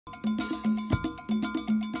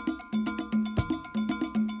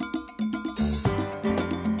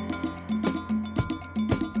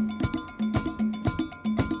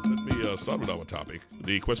start with our topic,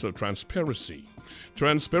 the question of transparency.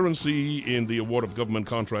 Transparency in the award of government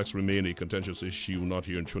contracts remain a contentious issue, not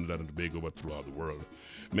here in Trinidad and Tobago, but throughout the world.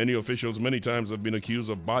 Many officials many times have been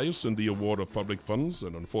accused of bias in the award of public funds,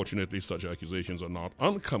 and unfortunately such accusations are not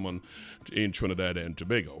uncommon in Trinidad and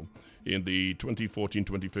Tobago. In the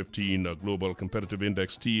 2014-2015 Global Competitive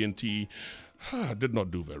Index, T&T did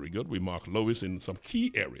not do very good. We marked lowest in some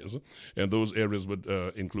key areas, and those areas would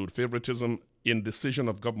include favoritism in decision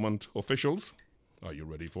of government officials. Are you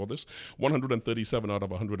ready for this? 137 out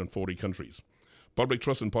of 140 countries. Public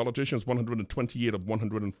trust in politicians, 128 of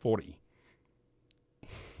 140.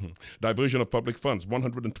 Diversion of public funds,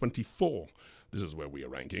 124. This is where we are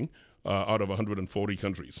ranking, out of 140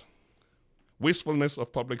 countries. Wastefulness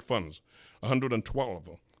of public funds, 112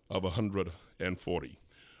 of 140.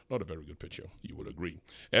 Not a very good picture, you would agree.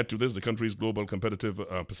 Add to this the country's Global Competitive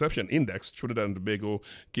Perception Index. Trinidad and Tobago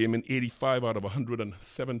came in 85 out of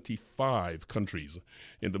 175 countries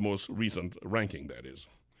in the most recent ranking, that is.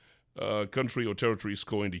 Country or territory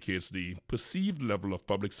score indicates the perceived level of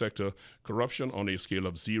public sector corruption on a scale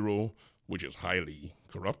of 0, which is highly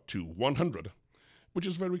corrupt, to 100, which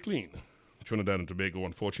is very clean. Trinidad and Tobago,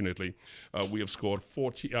 unfortunately, we have scored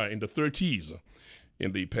 40 in the 30s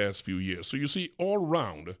in the past few years. So you see, all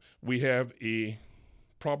round, we have a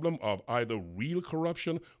problem of either real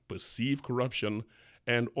corruption, perceived corruption,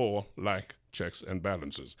 and or lack checks and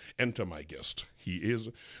balances. Enter my guest. He is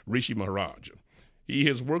Rishi Maharaj. He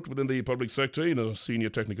has worked within the public sector in a senior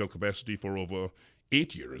technical capacity for over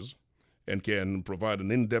 8 years and can provide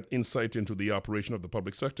an in-depth insight into the operation of the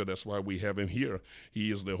public sector. That's why we have him here.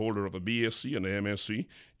 He is the holder of a BSc and an MSc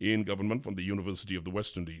in government from the University of the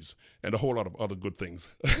West Indies, and a whole lot of other good things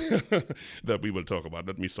that we will talk about.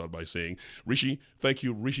 Let me start by saying, Rishi, thank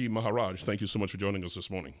you, Rishi Maharaj. Thank you so much for joining us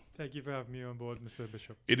this morning. Thank you for having me on board, Mr.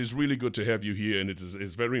 Bishop. It is really good to have you here, and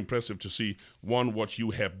it's very impressive to see, one, what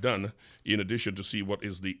you have done, in addition to see what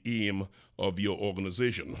is the aim of your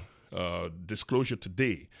organization. Disclosure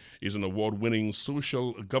Today is an award-winning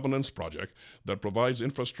social governance project that provides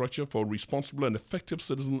infrastructure for responsible and effective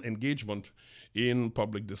citizen engagement in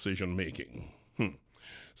public decision-making.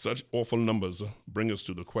 Such awful numbers bring us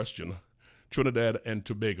to the question, Trinidad and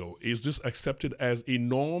Tobago, is this accepted as a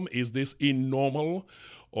norm? Is this a normal?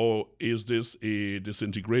 Or is this a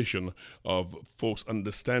disintegration of folks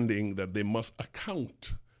understanding that they must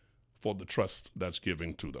account for the trust that's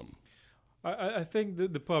given to them? I think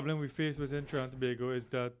that the problem we face within Trinidad and Tobago is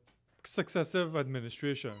that successive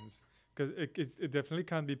administrations, because it definitely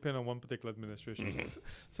can't be pinned on one particular administration.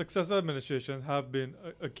 Successive administrations have been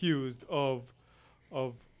accused of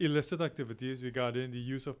illicit activities regarding the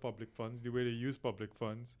use of public funds, the way they use public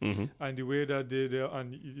funds, and the way that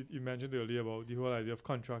and you mentioned earlier about the whole idea of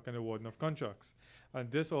contract and awarding of contracts. And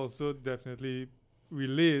this also definitely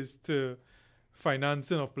relates to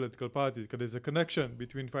financing of political parties, because there's a connection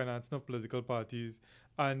between financing of political parties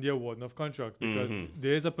and the awarding of contracts, because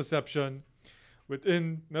there is a perception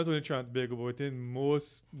within not only Trinidad and Tobago but within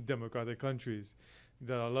most democratic countries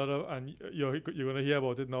that a lot of, and you're going to hear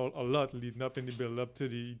about it now a lot leading up in the build up to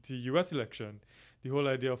the US election, the whole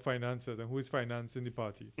idea of finances and who is financing the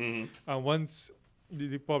party. And once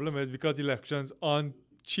the problem is, because elections aren't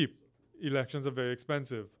cheap, elections are very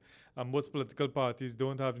expensive. And most political parties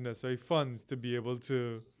don't have the necessary funds to be able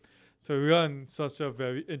to run such a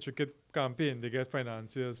very intricate campaign. They get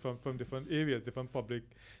financiers from different areas, different public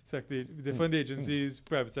sector, different agencies,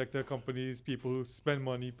 private sector companies, people who spend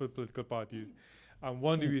money for political parties. And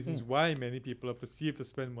one of the reasons why many people are perceived to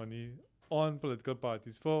spend money on political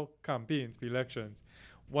parties for campaigns, for elections.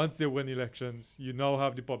 Once they win elections, you now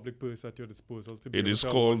have the public purse at your disposal. It is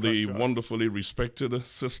called the wonderfully respected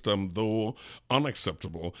system, though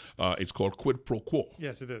unacceptable. It's called quid pro quo.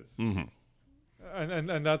 Yes, it is.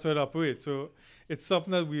 And that's how it operates. So it's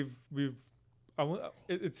something that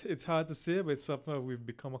it's hard to say, but it's something that we've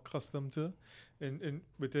become accustomed to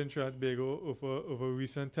within Trinidad and Tobago over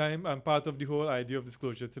recent time. And part of the whole idea of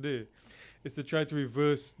Disclosure Today is to try to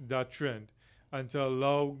reverse that trend and to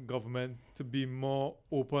allow government to be more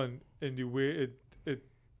open in the way it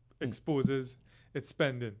exposes its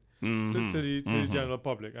spending to the general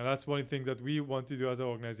public. And that's one of the things that we want to do as an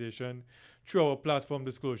organization through our platform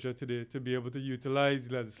Disclosure Today, to be able to utilize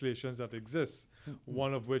the legislations that exist,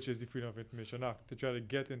 one of which is the Freedom of Information Act, to try to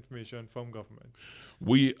get information from government.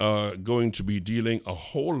 We are going to be dealing a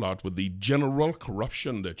whole lot with the general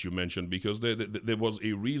corruption that you mentioned, because there was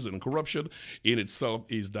a reason. Corruption in itself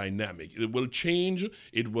is dynamic. It will change,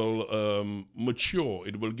 it will mature,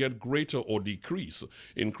 it will get greater or decrease,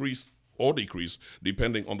 increase or decrease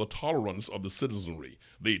depending on the tolerance of the citizenry.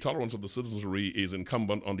 The tolerance of the citizenry is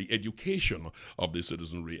incumbent on the education of the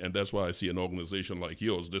citizenry, and that's why I see an organization like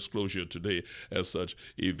yours, Disclosure Today, as such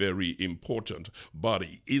a very important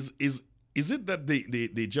body. Is it that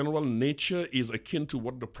the general nature is akin to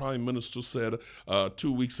what the Prime Minister said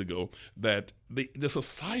 2 weeks ago, that the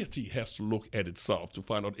society has to look at itself to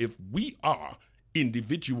find out if we are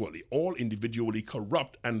all individually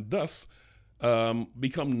corrupt and thus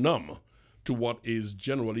become numb to what is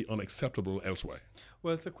generally unacceptable elsewhere?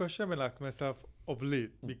 Well, it's a question I've been asking myself of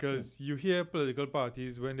late, because you hear political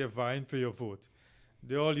parties when they're vying for your vote,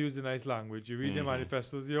 they all use the nice language. You read their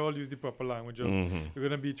manifestos, they all use the proper language of we're going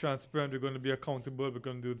to be transparent, we're going to be accountable, we're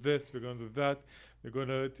going to do this, we're going to do that, we're going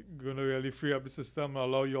to really free up the system and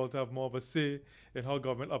allow you all to have more of a say in how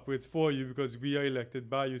government operates for you, because we are elected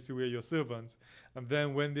by you, so we're your servants. And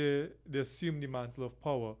then when they assume the mantle of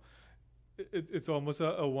power, it's almost a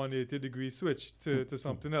 180-degree switch to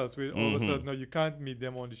something else, where all of a sudden now you can't meet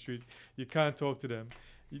them on the street, you can't talk to them.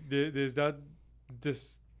 There's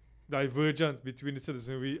this divergence between the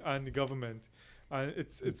citizenry and the government, and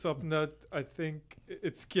it's something that I think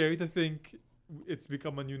it's scary to think it's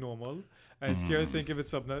become a new normal, and it's scary to think if it's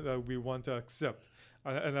something that we want to accept.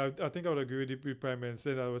 And I think I would agree with the Prime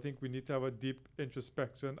Minister that I think we need to have a deep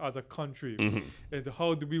introspection as a country into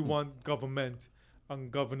how do we want government and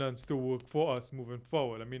governance to work for us moving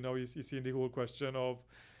forward. I mean, now you see the whole question of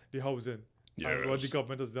the housing, and what the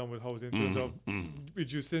government has done with housing in terms of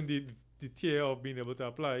reducing the tier of being able to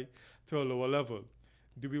apply to a lower level.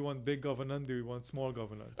 Do we want big governance? Do we want small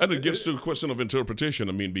governance? And it gets to a question of interpretation.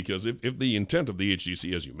 I mean, because if the intent of the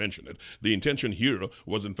HDC, as you mentioned it, the intention here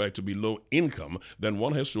was in fact to be low income, then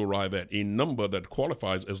one has to arrive at a number that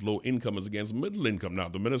qualifies as low income as against middle income. Now,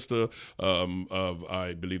 the minister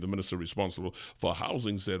I believe the minister responsible for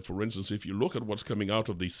housing said, for instance, if you look at what's coming out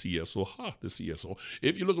of the CSO,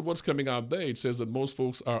 if you look at what's coming out there, it says that most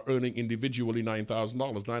folks are earning individually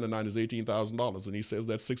 $9,000. 9 and 9 is $18,000. And he says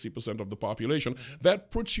that's 60% of the population. That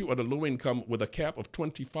puts you at a low income with a cap of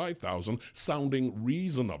 $25,000, sounding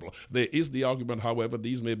reasonable. There is the argument, however,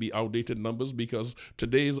 these may be outdated numbers, because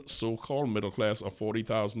today's so-called middle class of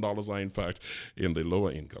 $40,000 are in fact in the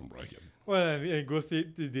lower income bracket. Well, and it goes to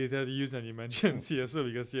the data they use, and you mentioned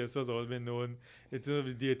CSO, because CSO has always been known in terms of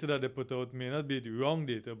the data that they put out may not be the wrong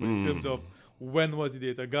data, but in terms of when was the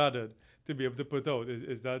data gathered, to be able to put out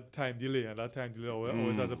is that time delay, and that time delay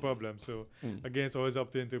always has a problem. So again, it's always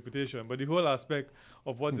up to interpretation. But the whole aspect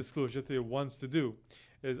of what Disclosure Today wants to do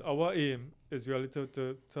is, our aim is really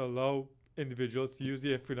to allow individuals to use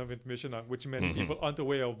the Freedom of Information Act, which many people aren't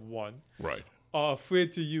aware of, one, right, are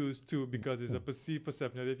afraid to use, two, because there's a perceived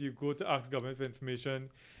perception that if you go to ask government for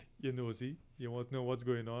information, you're nosy, you want to know what's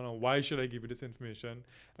going on, and why should I give you this information?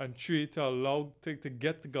 And three, to allow to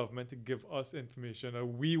get the government to give us information that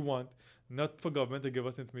we want, not for government to give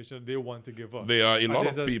us information that they want to give us. There are a lot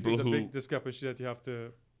of people there's who... a big discrepancy that you have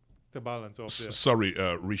to balance off there. Sorry,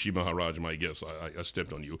 Rishi Maharaj, my guess, I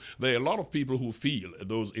stepped on you. There are a lot of people who feel,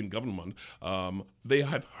 those in government, they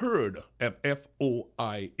have heard of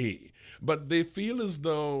FOIA, but they feel as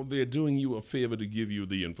though they're doing you a favor to give you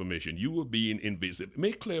the information. You are being invasive.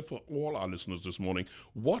 Make clear for all our listeners this morning,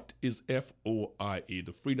 what is FOIA,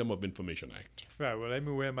 the Freedom of Information Act? Right, well, let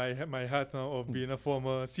me wear my hat now of being a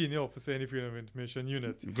former senior officer in the Freedom of Information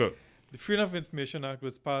Unit. Good. The Freedom of Information Act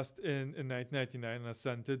was passed in 1999 and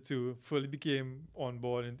assented to, fully became on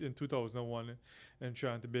board in 2001 in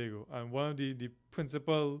Trinidad and Tobago. And one of the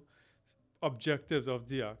principal objectives of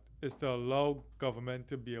the Act is to allow government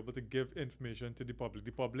to be able to give information to the public.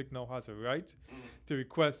 The public now has a right to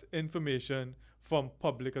request information from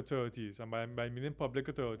public authorities. And by meaning public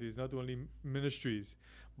authorities, not only ministries,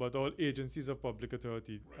 but all agencies of public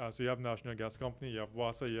authority. So you have National Gas Company, you have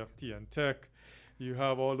WASA, you have T&T, you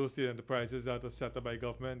have all those state enterprises that are set up by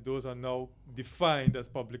government. Those are now defined as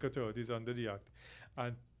public authorities under the Act.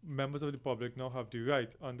 And members of the public now have the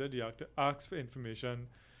right under the Act to ask for information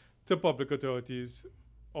to public authorities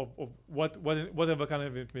of whatever kind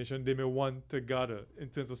of information they may want to gather in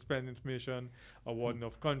terms of spend information, awarding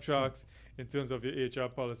of contracts, in terms of your HR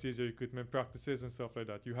policies, your recruitment practices, and stuff like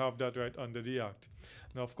that. You have that right under the Act.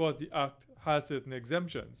 Now, of course, the Act has certain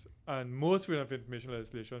exemptions, and most freedom of information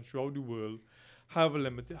legislation throughout the world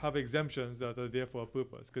have exemptions that are there for a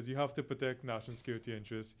purpose, because you have to protect national security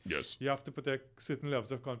interests. Yes. You have to protect certain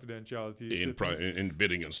levels of confidentiality. In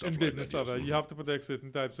bidding and stuff like that. Yes. You have to protect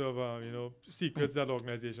certain types of secrets that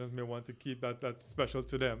organizations may want to keep that's special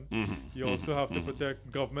to them. You also have to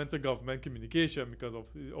protect government-to-government communication, because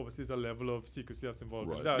obviously there's a level of secrecy that's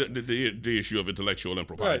involved in that. The issue of intellectual and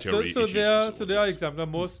proprietary issues. So there are examples.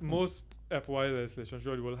 examples. Most FY legislation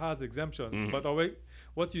throughout the world has exemptions. But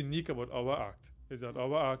what's unique about our act is that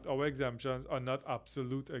our exemptions are not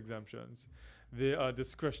absolute exemptions. They are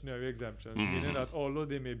discretionary exemptions, meaning that although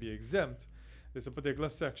they may be exempt, there's a particular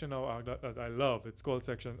section of our act that I love. It's called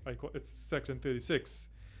it's Section 36.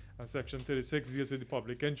 And Section 36 deals with the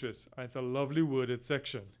public interest. And it's a lovely worded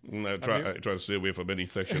section. I try to stay away from any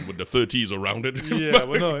section with the 30s around it. Yeah,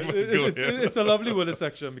 well, no, it's a lovely worded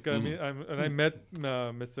section because I met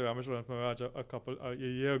Mr. Rishi Maharaj a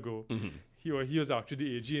year ago. He was actually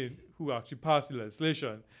the AG who actually passed the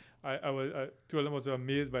legislation. I told him I was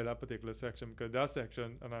amazed by that particular section because that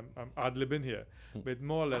section, and I'm ad-libbing here, but it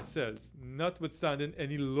more or less says, notwithstanding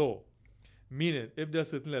any law, meaning if there are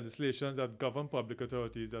certain legislations that govern public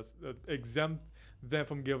authorities that exempt them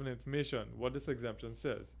from giving information, what this exemption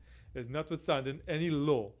says is notwithstanding any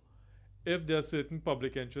law, if there are certain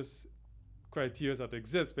public interest criteria that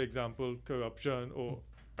exist, for example, corruption or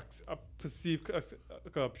perceived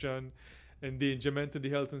corruption, endangerment to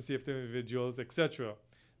the health and safety of individuals, etc.,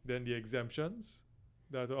 then the exemptions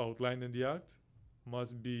that are outlined in the Act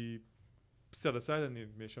must be set aside and the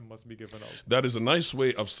information must be given out. That is a nice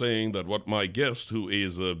way of saying that what my guest, who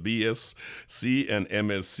is a BSc and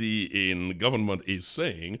MSc in government, is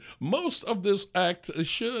saying, most of this act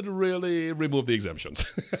should really remove the exemptions.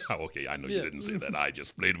 Okay, I know you didn't say that. I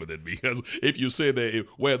just played with it because if you say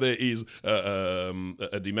where there is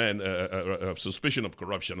a demand, a suspicion of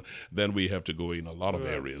corruption, then we have to go in a lot of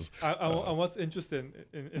areas. And what's interesting,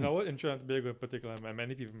 in our Trinidad and Tobago in particular, and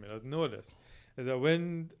many people may not know this, is that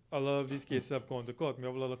when a lot of these cases have gone to court, we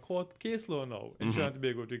have a lot of court case law now in Trinidad and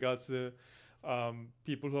Tobago with regards to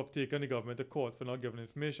people who have taken the government to court for not giving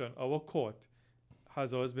information. Our court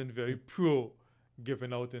has always been very pro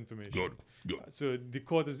giving out information. Good. So the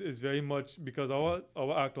court is very much, because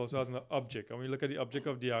our act also has an object. And when you look at the object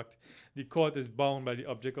of the act, the court is bound by the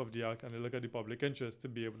object of the act and they look at the public interest to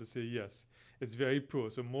be able to say yes. It's very pro.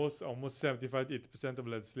 So almost 75 to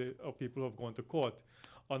 80% of people who have gone to court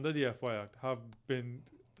under the FY Act have been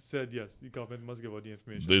said, yes, the government must give out the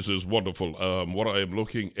information. This is wonderful. What I am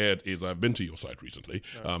looking at is, I've been to your site recently.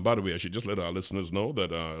 By the way, I should just let our listeners know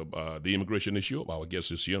that the immigration issue, our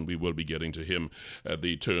guest is here, and we will be getting to him at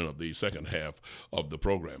the turn of the second half of the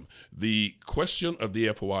program. The question of the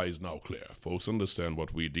FOI is now clear. Folks understand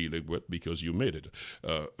what we're dealing with because you made it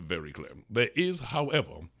very clear. There is,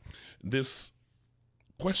 however, this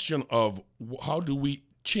question of how do we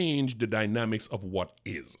change the dynamics of what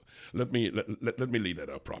is. Let me lay that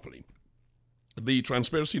out properly. The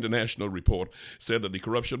Transparency International report said that the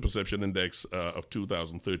Corruption Perception Index of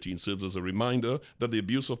 2013 serves as a reminder that the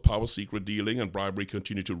abuse of power, secret dealing, and bribery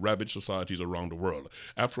continue to ravage societies around the world.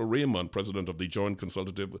 Afro Raymond, president of the Joint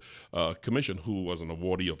Consultative Commission, who was an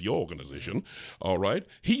awardee of your organization, all right,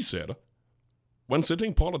 he said, when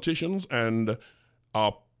sitting politicians and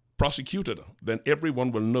our prosecuted, then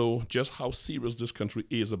everyone will know just how serious this country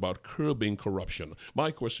is about curbing corruption.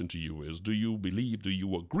 My question to you is, do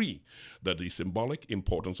you agree that the symbolic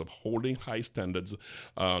importance of holding high standards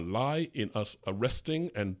lie in us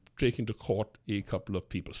arresting and taking to court a couple of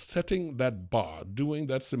people, setting that bar, doing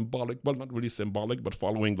that symbolic, well, not really symbolic, but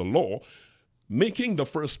following the law, making the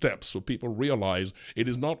first steps so people realize it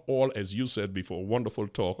is not all, as you said before, wonderful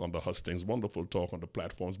talk on the hustings, wonderful talk on the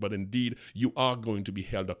platforms, but indeed you are going to be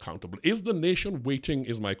held accountable. Is the nation waiting,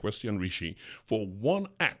 is my question, Rishi, for one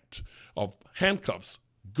act of handcuffs,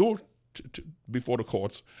 go before the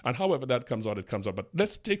courts, and however that comes out, it comes out. But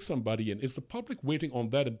let's take somebody in. Is the public waiting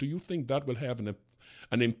on that, and do you think that will have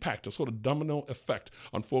an impact, a sort of domino effect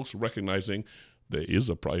on folks recognizing there is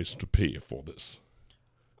a price to pay for this?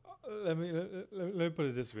 Let me put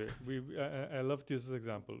it this way. I love to use this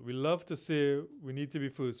example. We love to say we need to be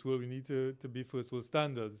first world, we need to be first world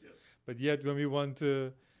standards. Yes. But yet when we want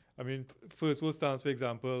to, first world standards, for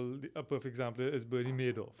example, a perfect example is Bernie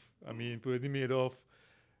Madoff. Bernie Madoff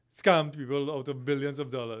scammed people out of billions of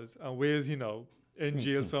dollars. And where is he now? In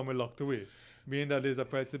jail, somewhere locked away. Meaning that there's a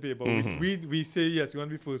price to pay. But we say, yes, we want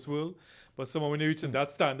to be first world. But someone, when they reach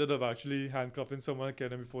that standard of actually handcuffing someone and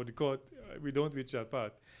getting them before the court, we don't reach that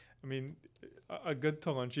part. A good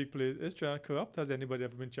tongue-in-cheek play is trying to corrupt. Has anybody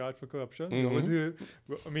ever been charged for corruption? We always heard,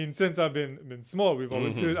 since I've been small, we've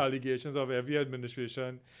always heard allegations of every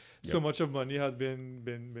administration. So much of money has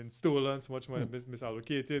been stolen, so much money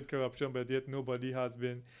misallocated, corruption, but yet nobody has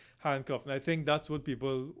been handcuffed. And I think that's what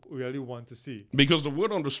people really want to see. Because the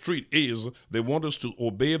word on the street is they want us to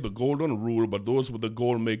obey the golden rule, but those with the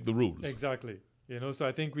gold make the rules. Exactly. So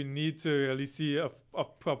I think we need to really see a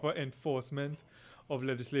proper enforcement of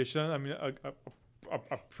legislation.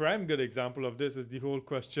 a prime good example of this is the whole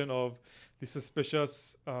question of the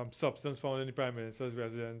suspicious substance found in the Prime Minister's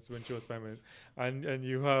residence when she was Prime Minister. And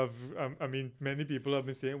you have, I mean, many people have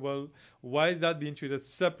been saying, well, why is that being treated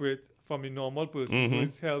separate from a normal person who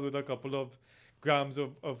is held with a couple of grams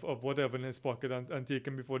of whatever in his pocket and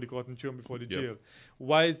taken before the court and thrown before the jail?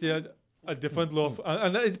 Why is there a different law?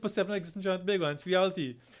 And it's perception exists in Trinidad and Tobago, and it's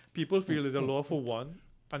reality. People feel there's a law for one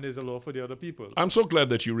and there's a law for the other people. I'm so glad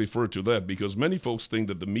that you referred to that, because many folks think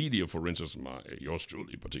that the media, for instance, yours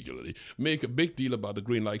truly particularly, make a big deal about the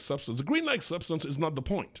green-like substance. The green-like substance is not the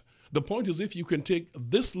point. The point is, if you can take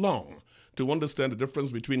this long to understand the difference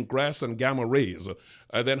between grass and gamma rays,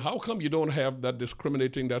 then how come you don't have that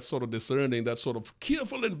discriminating, that sort of discerning, that sort of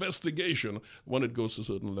careful investigation when it goes to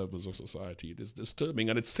certain levels of society? It is disturbing,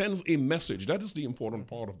 and it sends a message. That is the important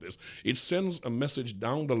part of this. It sends a message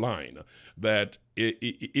down the line that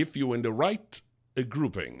if you're in the right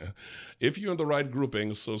grouping,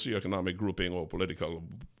 socioeconomic grouping or political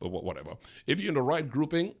or whatever, if you're in the right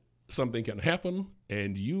grouping, something can happen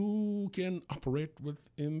and you can operate with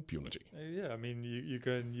impunity. Yeah, I mean, you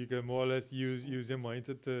can more or less use your mind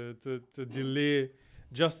to delay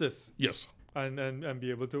justice. Yes. And be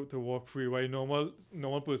able to walk free. While normal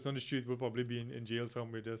person on the street will probably be in jail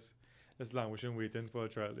somewhere just languishing, waiting for a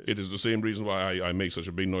trial date. It is the same reason why I make such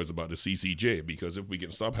a big noise about the CCJ, because if we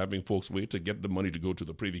can stop having folks wait to get the money to go to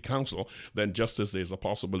the Privy Council, then justice, there's a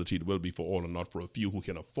possibility it will be for all and not for a few who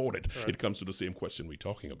can afford it. Right. It comes to the same question we're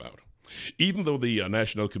talking about. Even though the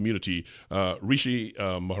national community, Rishi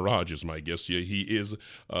Maharaj is my guest here. He is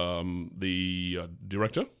the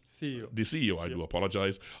director? CEO. The CEO, I do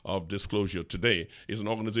apologize, of Disclosure Today. Is an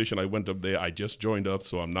organization I went up there. I just joined up,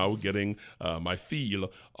 so I'm now getting my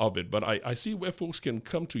feel of it. But I see where folks can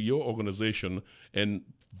come to your organization and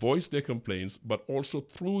voice their complaints, but also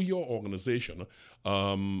through your organization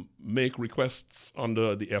make requests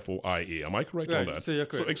under the FOIA. Am I correct on that? So you're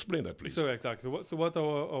correct. So explain that, please. So exactly. So what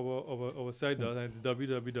our site does, and it's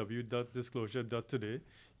www.disclosure.today.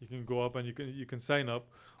 You can go up and you can sign up.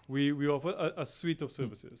 We offer a suite of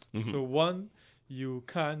services. So one, you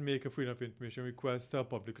can make a freedom of information request to a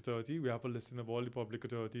public authority. We have a listing of all the public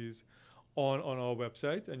authorities on our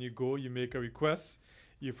website, and you make a request.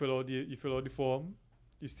 You fill out the form.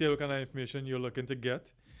 You state what kind of information you're looking to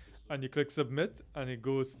get, and you click submit, and it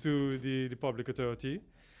goes to the public authority.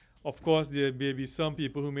 Of course, there may be some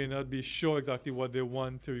people who may not be sure exactly what they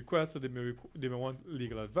want to request, so they may want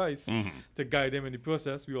legal advice to guide them in the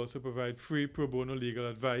process. We also provide free pro bono legal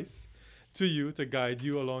advice to you to guide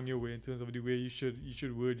you along your way in terms of the way you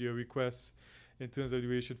should word your requests, in terms of the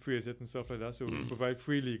way you should phrase it and stuff like that. So we provide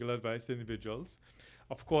free legal advice to individuals.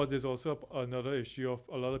 Of course, there's also another issue of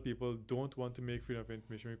a lot of people don't want to make freedom of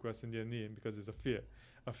information requests in their name because there's a fear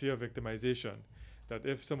of victimization. That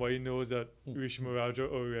if somebody knows that Rishi Maharaj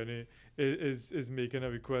or Rennie is making a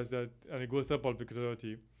request and it goes to a public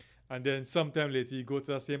authority, and then sometime later you go to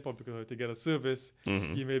that same public authority to get a service,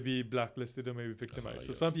 you may be blacklisted or may be victimized.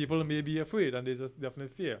 So some people may be afraid, and there's a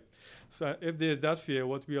definite fear. So if there's that fear,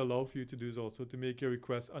 what we allow for you to do is also to make your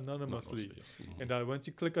request anonymously. And that once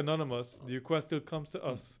you click anonymous, the request still comes to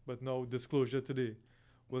us, but now Disclosure Today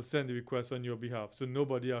will send the request on your behalf, so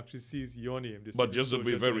nobody actually sees your name. But just to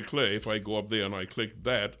be very clear, if I go up there and I click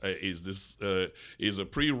that, is this is a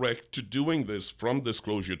prereq to doing this from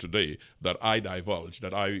Disclosure Today that I divulge,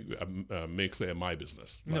 that I make clear my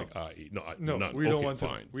business? No, none. We don't okay, want to.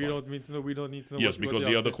 fine. We don't need to know. We don't need to know. Yes, because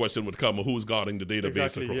the other question would come: who's guarding the database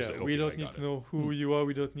exactly, across yeah. there? We don't need to know who you are.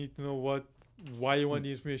 We don't need to know why you want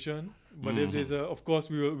the information. But if there's of course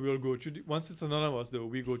we will go through. Once it's anonymous, though,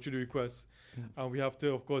 we go through the request, and we have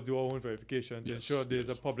to, of course, do our own verification to ensure there's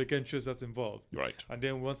a public interest that's involved. Right. And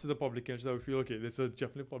then once it's a public interest, that we feel okay, there's a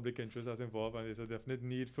definite public interest that's involved, and there's a definite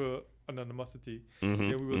need for anonymity. Then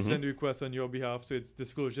we will send the request on your behalf, so it's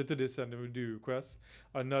Disclosure to this, and then we do request,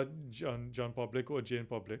 and not John Public or Jane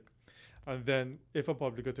Public. And then if a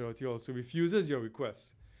public authority also refuses your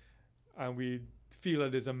request, and we feel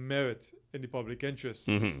that there's a merit in the public interest,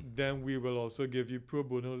 then we will also give you pro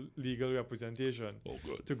bono legal representation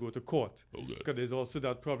to go to court. Because there's also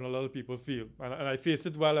that problem a lot of people feel. And I faced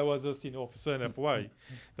it while I was a senior officer in FY,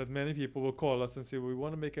 that many people will call us and say, well, we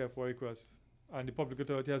want to make a FY request, and the public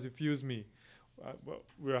authority has refused me. Well,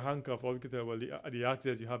 we're handcuffed. All we can tell, well, the act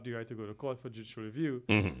says you have the right to go to court for judicial review.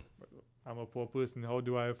 I'm a poor person. How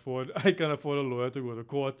do I afford? I can afford a lawyer to go to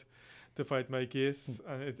court to fight my case,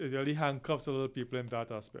 and it really handcuffs a lot of people in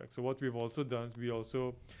that aspect. So what we've also done is we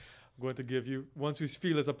also going to give you, once we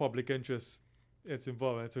feel there's a public interest, it's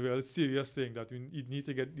involved. It's a very serious thing that you need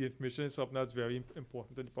to get the information. It's something that's very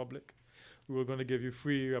important to the public. We were going to give you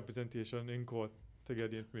free representation in court to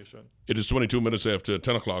get the information. It is 22 minutes after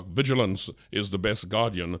 10 o'clock. Vigilance is the best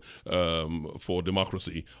guardian for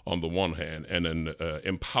democracy on the one hand, and an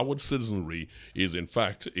empowered citizenry is in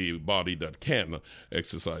fact a body that can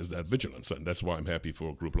exercise that vigilance. And that's why I'm happy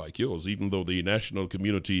for a group like yours, even though the national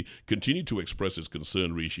community continue to express its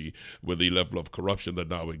concern, Rishi, with the level of corruption that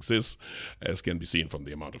now exists, as can be seen from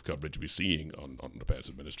the amount of coverage we're seeing on the past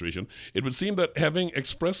administration. It would seem that having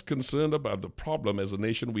expressed concern about the problem as a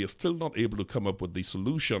nation, we are still not able to come up with the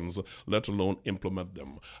solutions, let alone implement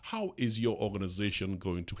them. How is your organization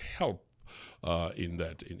going to help in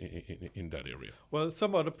that area? Well,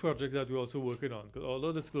 some other projects that we're also working on, because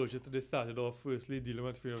although disclosure today started off firstly dealing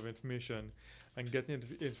with freedom of information and getting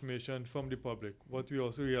information from the public, what we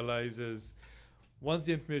also realize is once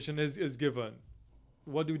the information is given,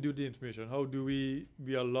 what do we do with the information? How do we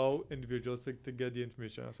allow individuals to get the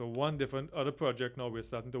information? So one different other project now we're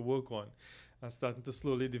starting to work on and starting to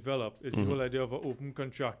slowly develop is the whole idea of an open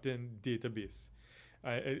contracting database.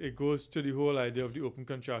 It goes to the whole idea of the open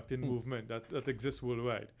contracting movement that exists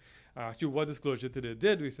worldwide. Actually, what Disclosure Today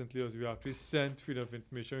did recently was we actually sent freedom of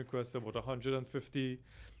information requests to about 150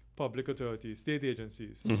 public authorities, state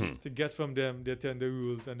agencies, to get from them their tender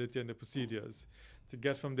rules and their tender procedures, to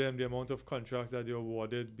get from them the amount of contracts that they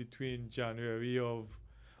awarded between January of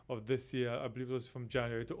this year. I believe it was from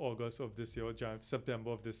January to August of this year, or January to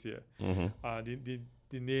September of this year.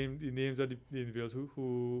 The names of the individuals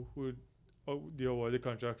who they award the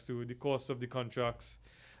contracts to, the cost of the contracts,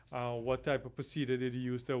 what type of procedure did you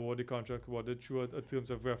use to award the contract, was it through a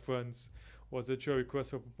terms of reference, was it through a request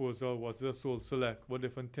for proposal, was it a sole select, what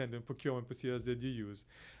different tender and procurement procedures did you use.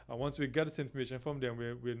 And once we get this information from them,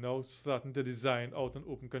 we're now starting to design out an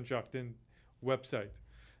open contracting website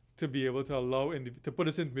to be able to allow to put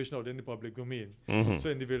this information out in the public domain, so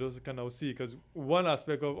individuals can now see. Because one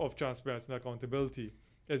aspect of transparency and accountability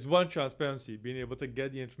is one, transparency, being able to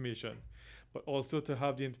get the information, but also to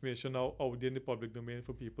have the information out in the public domain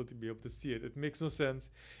for people to be able to see it. It makes no sense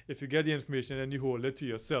if you get the information and you hold it to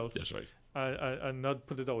yourself. That's right. And not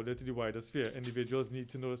put it out there to the wider sphere. Individuals need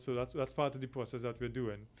to know, so that's part of the process that we're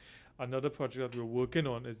doing. Another project that we're working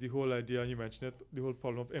on is the whole idea, and you mentioned it, the whole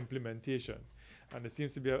problem of implementation. And it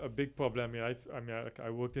seems to be a big problem. I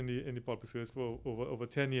worked in the public service for over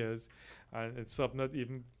 10 years, and it's something that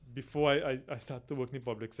even before I started to work in the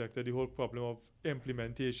public sector, the whole problem of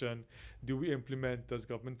implementation. Do we implement? Does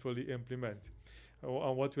government fully implement?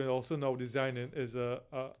 And what we're also now designing is a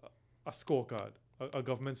scorecard, a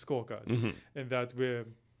government scorecard, in that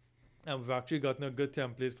we've actually gotten a good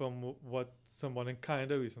template from what someone in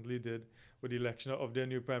Canada recently did with the election of their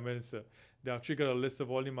new prime minister. They actually got a list of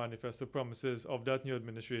all the manifesto promises of that new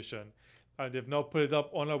administration, and they've now put it up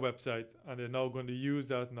on our website, and they're now going to use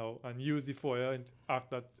that now and use the FOIA Act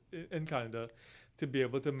that's in Canada to be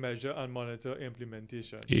able to measure and monitor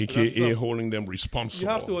implementation. AKA holding them responsible.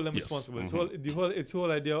 You have to hold them responsible. It's the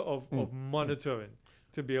whole idea of monitoring.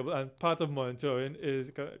 To be able, and part of monitoring is,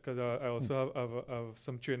 because I also have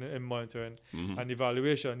some training in monitoring and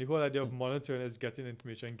evaluation. The whole idea of monitoring is getting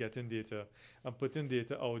information, getting data, and putting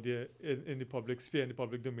data out there in the public sphere, in the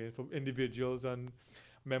public domain, for individuals and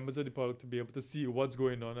members of the public to be able to see what's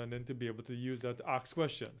going on, and then to be able to use that to ask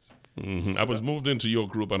questions. I was moved into your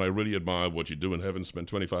group, and I really admire what you do, and having spent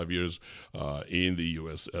 25 years in the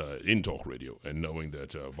U.S. In talk radio, and knowing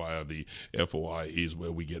that via the FOI is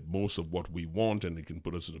where we get most of what we want, and it can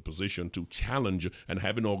put us in a position to challenge, and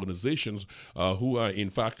having organizations who are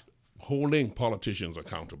in fact holding politicians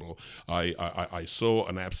accountable. I saw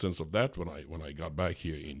an absence of that when I got back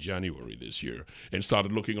here in January this year and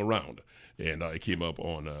started looking around. And I came up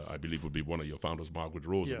on, I believe it would be one of your founders, Margaret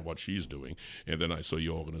Rose, and what she's doing. And then I saw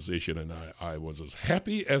your organization, and I was as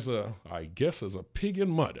happy as a pig in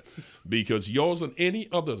mud, because yours and any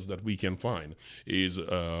others that we can find is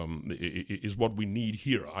what we need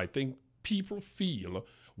here. I think people feel,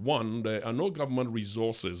 one, there are no government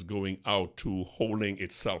resources going out to holding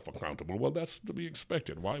itself accountable. Well, that's to be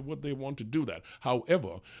expected. Why would they want to do that?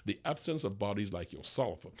 However, the absence of bodies like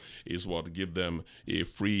yourself is what give them a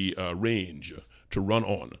free range to run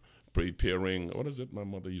on. Preparing, what is it my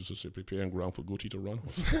mother used to say, preparing ground for Gucci to run?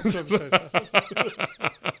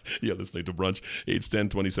 You're listening to Brunch. It's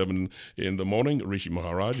 10:27 in the morning. Rishi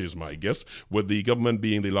Maharaj is my guest. With the government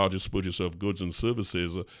being the largest purchaser of goods and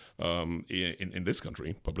services in this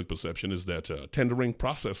country, public perception is that tendering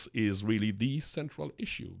process is really the central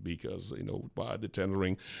issue, because, by the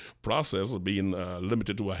tendering process being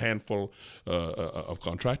limited to a handful of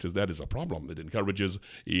contractors, that is a problem. It encourages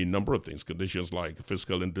a number of things, conditions like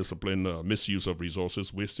fiscal indiscipline, discipline, misuse of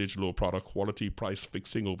resources, wastage, low product quality, price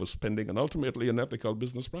fixing, overspending, and ultimately unethical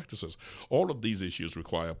business practices. All of these issues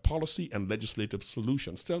require policy and legislative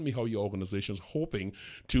solutions. Tell me how your organization is hoping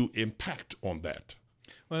to impact on that.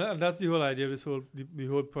 Well, and that's the whole idea of the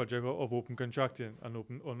whole project of open contracting and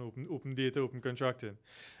open data, open contracting.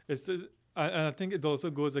 And I think it also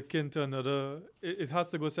goes akin to another. It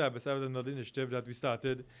has to go side by side with another initiative that we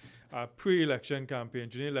started, pre-election campaign,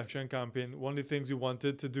 during election campaign. One of the things we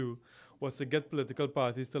wanted to do was to get political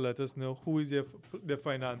parties to let us know who is their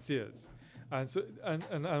financiers. And so,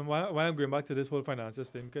 and why I'm going back to this whole financiers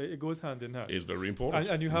thing, it goes hand in hand. It's very important.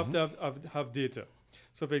 And you have to have data.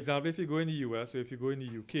 So, for example, if you go in the US or if you go in the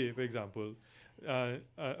UK, for example, and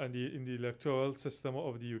in the electoral system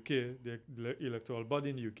of the UK, the electoral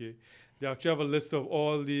body in the UK, they actually have a list of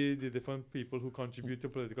all the different people who contribute to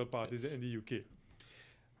political parties in the UK.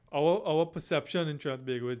 Our perception in Trinidad and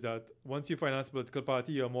Tobago is that once you finance a political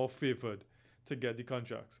party, you're more favored to get the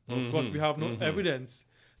contracts. Of course, we have no evidence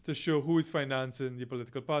to show who is financing the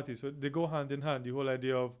political party. So they go hand in hand. The whole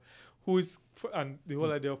idea of the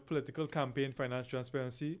whole idea of political campaign finance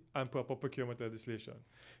transparency and proper procurement legislation.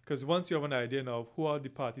 Because once you have an idea now of who are the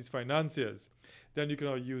party's financiers, then you can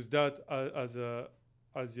now use that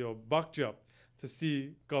as your backdrop to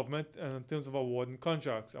see government in terms of awarding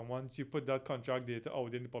contracts. And once you put that contract data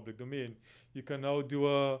out in the public domain, you can now do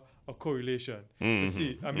a correlation to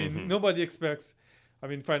see. I mean, nobody expects. I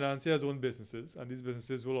mean, financiers own businesses, and these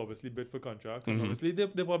businesses will obviously bid for contracts. And obviously, they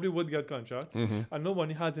probably would get contracts, and no one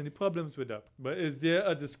has any problems with that. But is there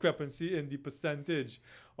a discrepancy in the percentage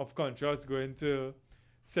of contracts going to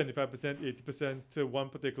 75%, 80% to one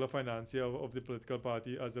particular financier of the political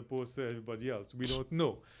party as opposed to everybody else? We don't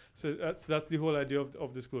know. So that's the whole idea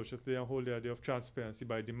of disclosure today, and the whole idea of transparency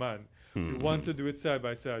by demand. We want to do it side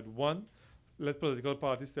by side. One, let political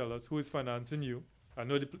parties tell us who is financing you. I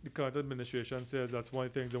know the current administration says that's one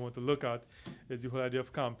of the things they want to look at is the whole idea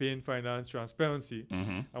of campaign finance transparency.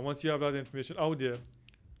 And once you have that information out there,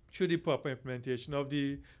 through the proper implementation of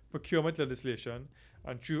the procurement legislation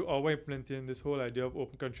and through our implementing this whole idea of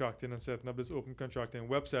open contracting and setting up this open contracting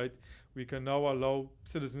website, we can now allow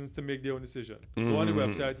citizens to make their own decision. Go on the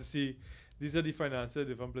website to see these are the finances of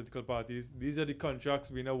different political parties. These are the contracts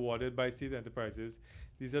being awarded by state enterprises.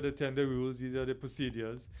 These are the tender rules. These are the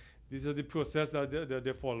procedures. These are the process that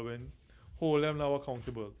they're following. Hold them now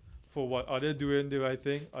accountable for what. Are they doing the right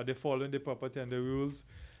thing? Are they following the proper tender rules?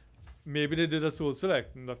 Maybe they did a sole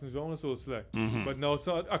select. Nothing's wrong with sole select. But now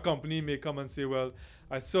a company may come and say, well,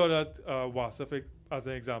 I saw that WASA, as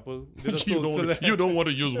an example, did a sole select. You don't want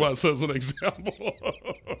to use WASA as an example.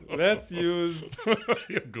 Let's use...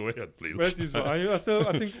 Go ahead, please. Let's use one. I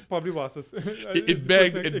think probably WASA... It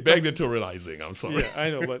begged editorializing, I'm sorry. Yeah, I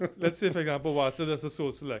know, but let's say, for example, WASA does a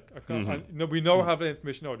sole select. We now have the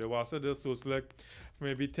information out there. WASA does a sole select for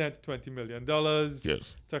maybe $10 to $20 million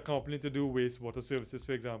to a company to do wastewater services,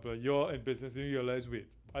 for example. You're in business and you realize, wait,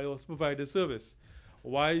 I also provide a service.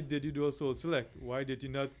 Why did you do a sole select? Why did you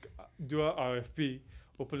not do an RFP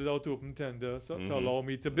or put it out to open tender to allow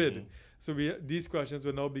me to bid? So these questions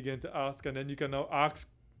will now begin to ask, and then you can now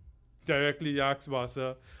directly ask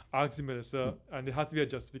WASA, ask the minister, and there has to be a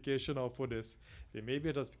justification for this. There may be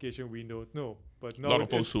a justification we don't know. But now a lot of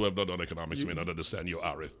folks who have not done economics may not understand your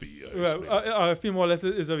RFP. RFP more or less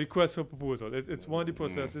is a request for proposal. It's one of the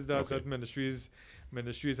processes that ministries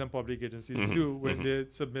and public agencies do when they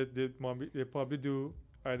submit. They probably do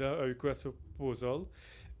either a request for proposal.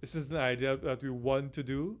 This is an idea that we want to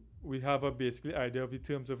do. We have a basically idea of the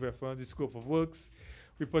terms of reference, the scope of works.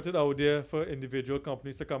 We put it out there for individual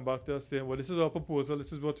companies to come back to us saying, well, this is our proposal.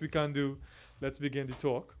 This is what we can do. Let's begin the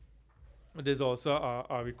talk. There's also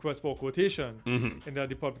a request for quotation in that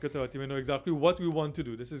the public authority may know exactly what we want to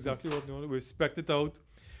do. This is exactly what we want. We've spec'd it out.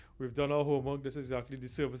 We've done our homework. This is exactly the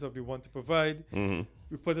service that we want to provide.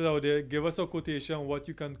 We put it out there. Give us a quotation, what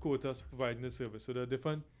you can quote us providing the service. So there are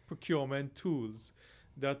different procurement tools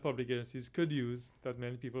that public agencies could use that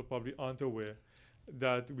many people probably aren't aware,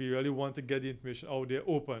 that we really want to get the information out there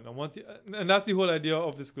open. And that's the whole idea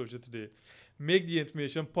of disclosure today. Make the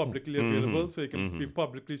information publicly available so it can be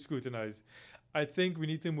publicly scrutinized. I think we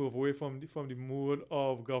need to move away from the mode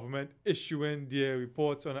of government issuing their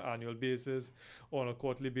reports on an annual basis or on a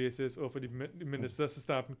quarterly basis, or for the ministers to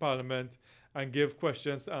stamp in Parliament and give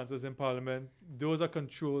questions to answers in Parliament. Those are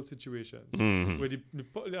controlled situations. Where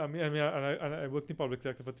I worked in the public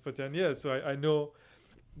sector for 10 years, so I know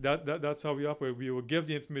that's how we operate. We will give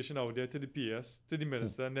the information out there to the PS, to the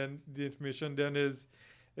minister, and then the information then is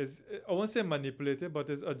I won't say manipulated, but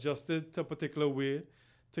is adjusted to a particular way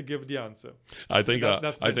to give the answer. I think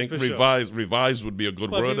That's I think beneficial. revised would be a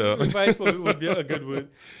good word. Revised probably would be a good word.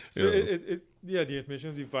 So Yes. the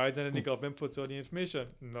information is revised and then the government puts out the information.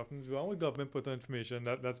 Nothing's wrong with government putting out information.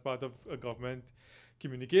 That's part of a government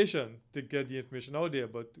communication to get the information out there.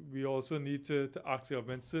 But we also need to ask the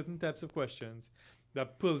government certain types of questions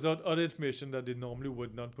that pulls out other information that they normally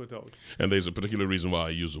would not put out. And there's a particular reason why I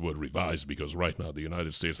use the word revised, because right now the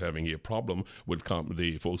United States having a problem with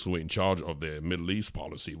the folks who are in charge of their Middle East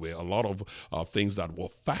policy, where a lot of things that were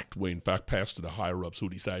fact were in fact passed to the higher-ups, who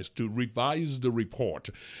decides to revise the report.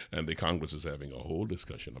 And the Congress is having a whole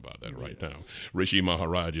discussion about that right now. Rishi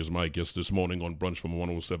Maharaj is my guest this morning on Brunch from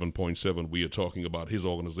 107.7. We are talking about his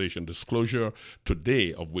organization, Disclosure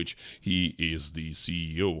Today, of which he is the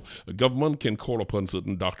CEO. A government can call upon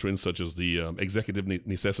certain doctrines, such as the executive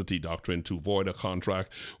necessity doctrine, to void a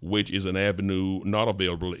contract, which is an avenue not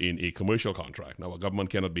available in a commercial contract. Now, a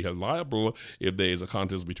government cannot be held liable if there is a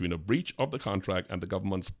contest between a breach of the contract and the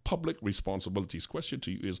government's public responsibilities. Question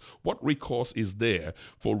to you is, what recourse is there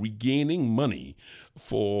for regaining money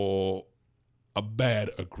for a bad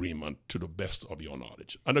agreement, to the best of your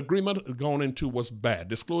knowledge? An agreement gone into was bad.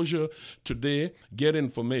 Disclosure Today, get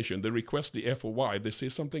information. They request the FOI. They say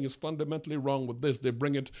something is fundamentally wrong with this. They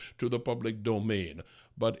bring it to the public domain.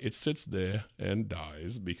 But it sits there and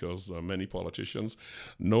dies because many politicians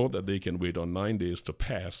know that they can wait on 9 days to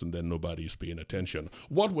pass and then nobody's paying attention.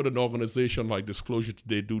 What would an organization like Disclosure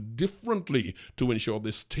Today do differently to ensure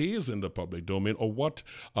this stays in the public domain? Or what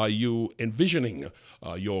are you envisioning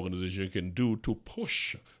your organization can do to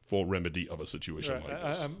push for remedy of a situation like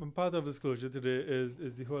this? I'm part of Disclosure Today is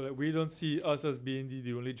the whole, we don't see us as being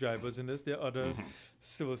the only drivers in this. There are other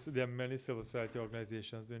there are many civil society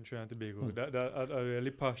organizations in Trinidad and Tobago that are really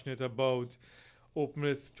passionate about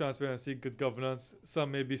openness, transparency, good governance.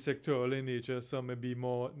 Some may be sectoral in nature, some may be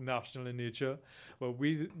more national in nature. But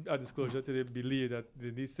we at Disclosure Today believe that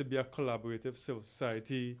there needs to be a collaborative civil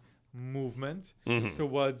society movement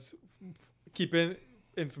towards keeping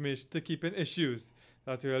information, to keeping issues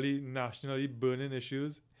that are really nationally burning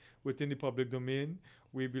issues within the public domain.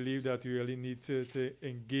 We believe that we really need to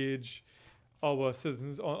engage our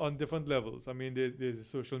citizens on different levels. I mean, there's a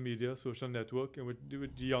social media, social network, and with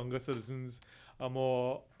the younger citizens are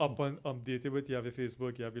more updated with. You have your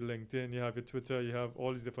Facebook, you have your LinkedIn, you have your Twitter, you have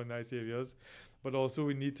all these different nice areas. But also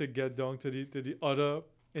we need to get down to the other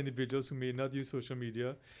individuals who may not use social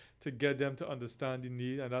media, to get them to understand the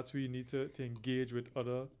need, and that's where you need to engage with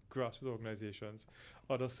other grassroots organizations,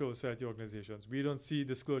 other civil society organizations. We don't see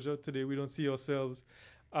Disclosure Today, we don't see ourselves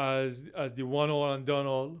as the one-all and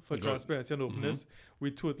done-all for transparency and openness.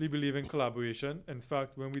 We totally believe in collaboration. In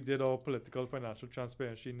fact, when we did our political financial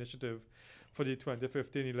transparency initiative for the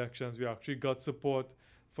 2015 elections, we actually got support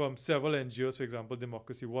from several NGOs, for example,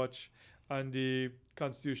 Democracy Watch and the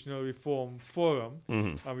Constitutional Reform Forum.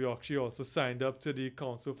 And we actually also signed up to the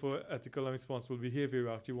Council for Ethical and Responsible Behavior.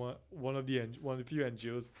 We're actually one of the few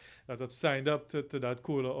NGOs that have signed up to that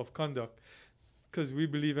code of conduct, because we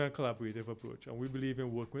believe in a collaborative approach, and we believe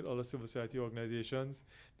in working with other civil society organizations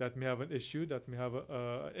that may have an issue, that may have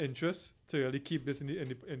an interest, to really keep this in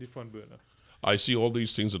the front burner. I see all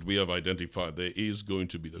these things that we have identified. There is going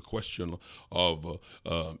to be the question of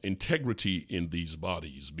integrity in these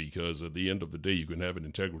bodies, because at the end of the day, you can have an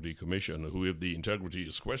integrity commission who, if the integrity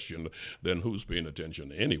is questioned, then who's paying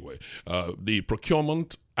attention anyway? The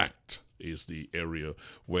Procurement Act is the area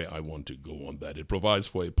where I want to go on that. It provides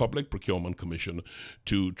for a public procurement commission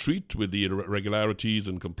to treat with the irregularities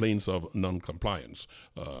and complaints of non-compliance.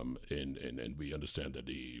 And we understand that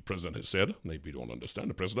the president has said, maybe we don't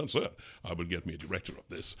understand, the president said, I will get me a director of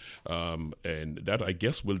this. And that, I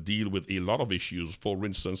guess, will deal with a lot of issues. For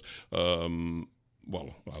instance,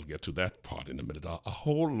 well, I'll get to that part in a minute. A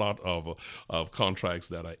whole lot of contracts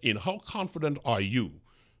that are in. How confident are you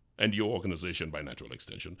and your organization, by natural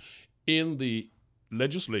extension, in the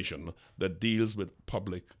legislation that deals with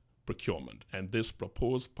public procurement and this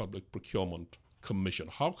proposed public procurement commission?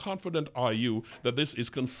 How confident are you that this is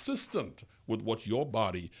consistent with what your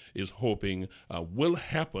body is hoping will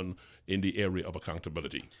happen in the area of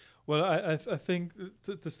accountability? Well, I think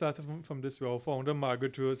to start from this way, our founder,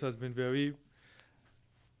 Margaret Rose, has been very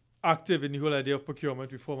active in the whole idea of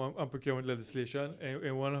procurement reform and procurement legislation.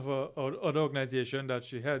 In one of her other organizations that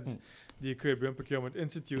she heads, the Caribbean Procurement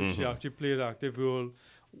Institute, she actually played an active role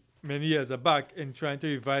many years back in trying to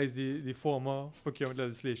revise the former procurement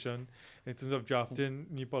legislation in terms of drafting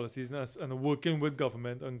new policies and working with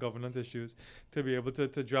government on governance issues to be able to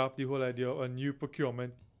draft the whole idea of a new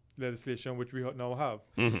procurement legislation which we now have.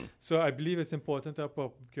 Mm-hmm. So I believe it's important to have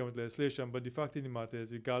proper procurement legislation, but the fact in the matter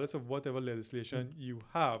is, regardless of whatever legislation you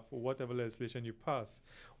have, or whatever legislation you pass,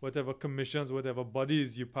 whatever commissions, whatever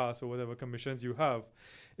bodies you pass, or whatever commissions you have,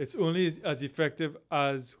 it's only as effective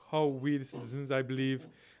as how we, the citizens, I believe,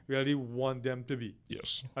 really want them to be.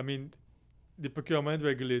 Yes. I mean, the procurement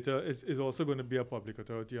regulator is also going to be a public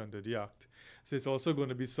authority under the Act. So it's also going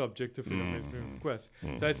to be subject to freedom of information requests.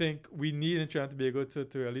 So I think we need in trying to be able to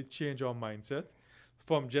really change our mindset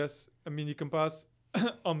from just, I mean, you can pass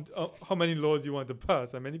how many laws you want to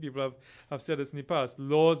pass. And many people have said this in the past.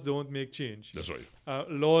 Laws don't make change. That's right.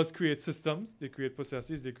 Laws create systems, they create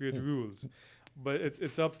processes, they create rules. But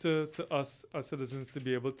it's up to us as citizens to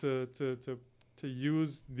be able to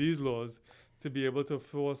use these laws to be able to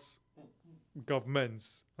force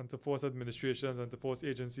governments and to force administrations and to force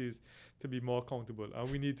agencies to be more accountable.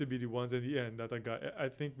 And we need to be the ones in the end that I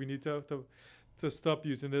think we need to stop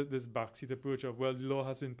using this backseat approach of, well, the law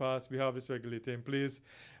has been passed, we have this regulator in place,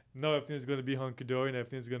 now everything is going to be hunky-dory and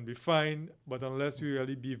everything is going to be fine. But unless we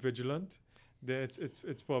really be vigilant, then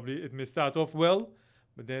it's probably, it may start off well,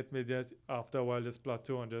 but then it may just after a while just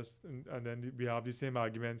plateau and then we have the same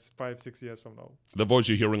arguments 5-6 years from now. The voice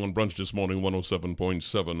you're hearing on Brunch this morning,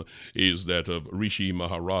 107.7, is that of Rishi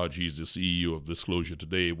Maharaj. He's the CEO of Disclosure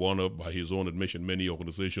Today, one of, by his own admission, many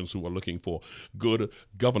organizations who are looking for good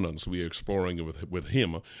governance. We are exploring with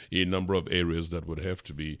him a number of areas that would have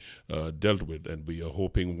to be dealt with, and we are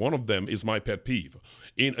hoping one of them is my pet peeve.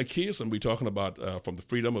 In a case, and we're talking about from the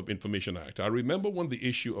Freedom of Information Act, I remember when the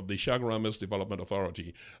issue of the Chaguaramas Development Authority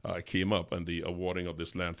came up and the awarding of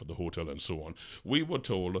this land for the hotel and so on. We were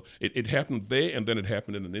told it happened there, and then it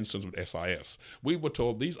happened in an instance with SIS. We were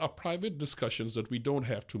told these are private discussions that we don't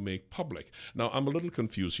have to make public. Now, I'm a little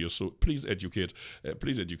confused here, so please educate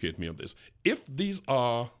me on this. If these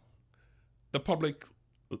are the public,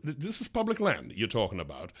 this is public land you're talking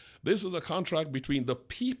about. This is a contract between the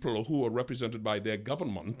people who are represented by their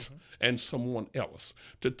government and someone else.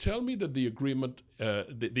 To tell me that the agreement,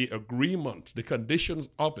 the conditions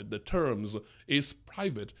of it, the terms is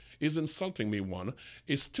private is insulting me. One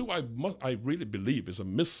is two. I really believe is a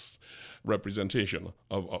misrepresentation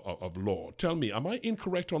of law. Tell me, am I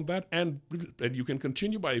incorrect on that? And you can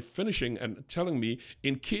continue by finishing and telling me,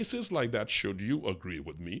 in cases like that, should you agree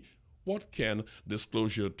with me, what can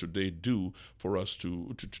Disclosure Today do for us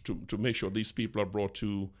to make sure these people are brought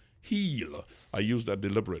to heel? I use that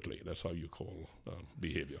deliberately. That's how you call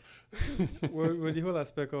behavior. well, the whole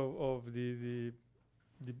aspect of the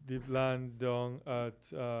land down at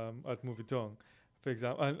Movitong, for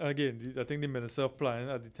example, and again, I think the Minister of Planning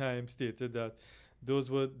at the time stated that those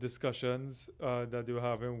were discussions that they were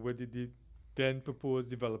having with the then proposed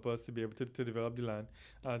developers to be able to develop the land.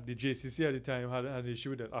 The JCC at the time had an issue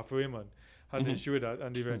with that. Afro Raymond had an issue with that,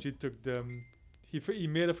 and eventually took them. He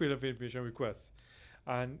made a freedom of information request,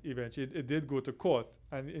 and eventually it did go to court.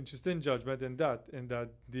 An interesting judgment in that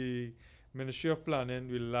the Ministry of Planning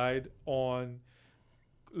relied on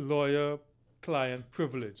lawyer-client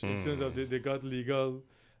privilege in terms of they got legal.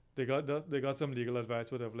 They got some legal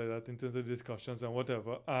advice, whatever like that, in terms of discussions and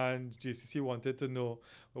whatever. And JCC wanted to know,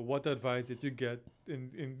 well, what advice did you get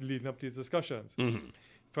in leading up to these discussions?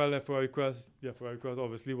 Filed a FOI request. The FOI request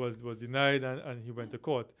obviously was denied, and he went to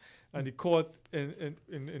court. And the court, in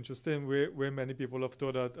interesting way, where many people have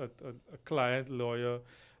thought that a client, lawyer,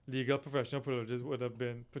 legal professional privileges would have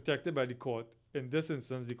been protected by the court. In this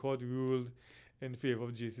instance, the court ruled in favor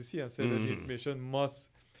of JCC and said that the information must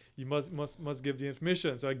give the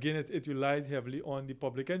information. So again, it relies heavily on the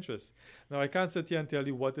public interest. Now, I can't sit here and tell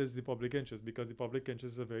you what is the public interest, because the public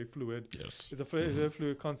interest is a very fluid. Yes. It's a very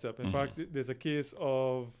fluid concept. In fact, there's a case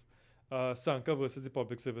of Sanka versus the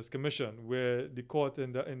Public Service Commission, where the court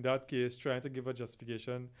in that case, trying to give a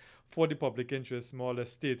justification for the public interest, more or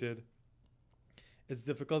less stated it's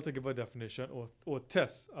difficult to give a definition or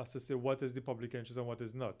test as to say what is the public interest and what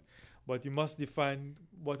is not. But you must define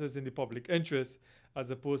what is in the public interest as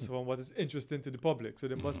opposed to what is interesting to the public. So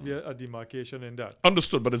there must be a demarcation in that.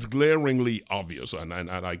 Understood, but it's glaringly obvious. And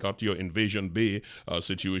I got your Invasion Bay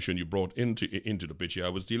situation you brought into the picture. I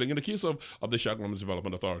was dealing in the case of the Chaguaramas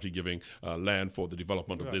Development Authority giving land for the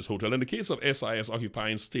development of this hotel. In the case of SIS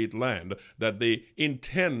occupying state land that they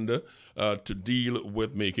intend to deal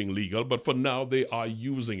with making legal, but for now they are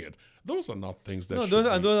using it. Those are not things that those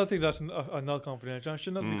are things that are not confidential and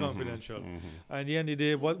should not be confidential. And at the end of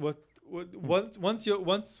the day, once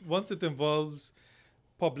it involves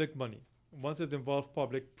public money, once it involves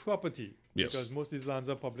public property, because most of these lands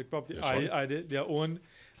are public property, they are owned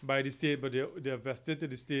by the state, but they are vested to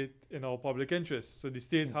the state in our public interest. So the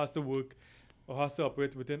state has to work or has to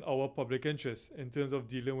operate within our public interest in terms of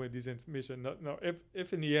dealing with this information. Now,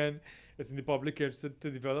 if in the end it's in the public interest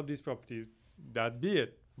to develop these properties, that be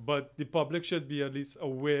it. But the public should be at least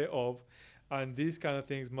aware of, and these kind of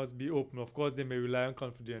things must be open. Of course, they may rely on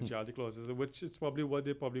confidentiality clauses, which is probably what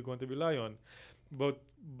they're probably going to rely on. But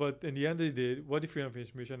in the end of the day, what the Freedom of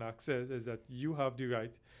Information Act says is that you have the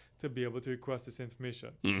right to be able to request this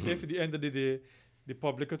information. If at the end of the day, the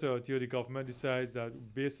public authority or the government decides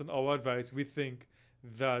that based on our advice, we think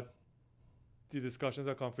that the discussions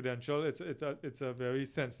are confidential, it's a very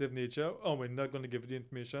sensitive nature, and we're not going to give you the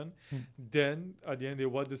information, then at the end of the day,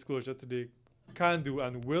 what disclosure today can do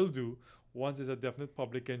and will do, once there's a definite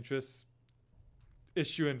public interest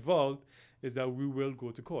issue involved, is that we will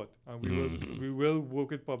go to court, and we will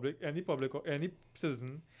work with any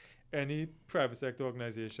citizen, any private sector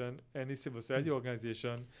organization, any civil society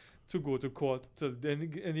organization to go to court. So then,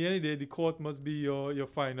 in the end of the day, the court must be your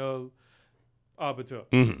final arbiter.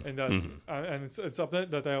 And that and it's something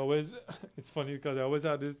that I always it's funny because I always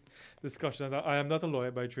had this discussion. I am not a lawyer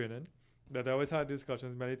by training, but I always had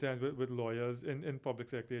discussions many times with lawyers in public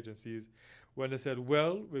sector agencies when they said,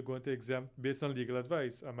 well, we're going to exempt based on legal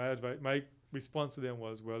advice. And my response to them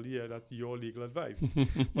was, well, yeah, that's your legal advice.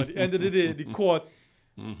 But at the end of the day, the court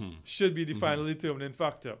should be the final determining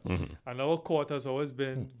factor. And our court has always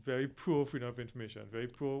been very pro freedom of information, very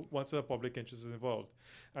pro once the public interest is involved.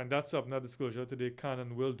 And that's something that disclosure today can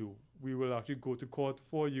and will do. We will actually go to court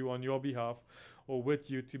for you on your behalf or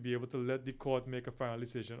with you to be able to let the court make a final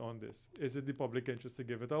decision on this. Is it the public interest to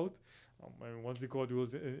give it out? I mean, once the court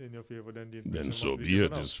rules in your favor, then so be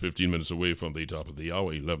it. It's 15 minutes away from the top of the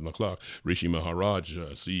hour, 11 o'clock. Rishi Maharaj,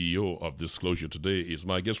 CEO of Disclosure Today, is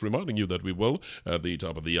my guest, reminding you that we will, at the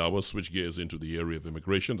top of the hour, switch gears into the area of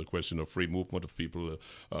immigration, the question of free movement of people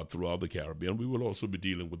throughout the Caribbean. We will also be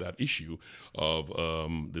dealing with that issue of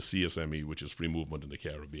the CSME, which is free movement in the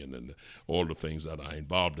Caribbean, and all the things that are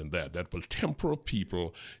involved in that will temper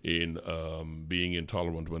people in being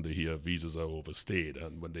intolerant when they hear visas are overstayed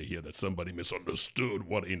and when they hear that somebody misunderstood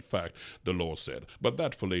what in fact the law said. But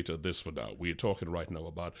that for later, this for now. We're talking right now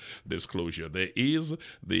about disclosure. There is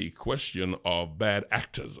the question of bad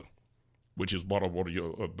actors, which is what are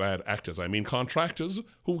your bad actors? I mean contractors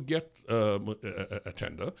who get a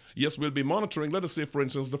tender. Yes, we'll be monitoring. Let us say, for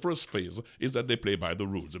instance, the first phase is that they play by the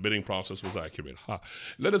rules. The bidding process was accurate.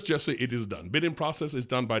 Let us just say it is done. Bidding process is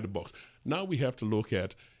done by the books. Now we have to look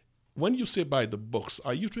at, when you say by the books,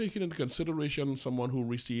 are you taking into consideration someone who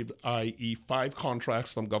received, i.e., 5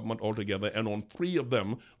 contracts from government altogether, and on 3 of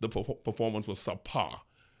them the performance was subpar?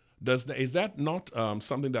 Is that not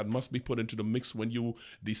something that must be put into the mix when you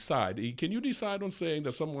decide? Can you decide on saying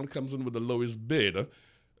that someone comes in with the lowest bid,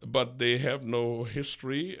 but they have no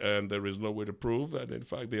history and there is no way to prove that, in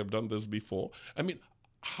fact, they have done this before? I mean,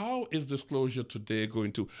 how is Disclosure Today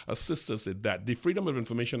going to assist us in that? The Freedom of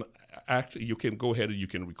Information Act, you can go ahead and you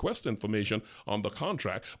can request information on the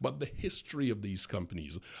contract, but the history of these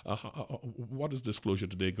companies, what is Disclosure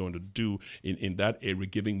Today going to do in that area,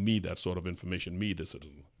 giving me that sort of information, me, the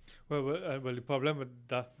citizen? Well, the problem with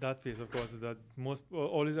that phase, of course, is that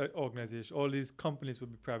all these organizations, all these companies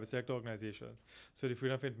would be private sector organizations. So the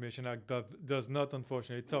Freedom of Information Act does not,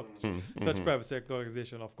 unfortunately, touch private sector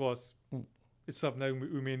organizations. Of course, it's something that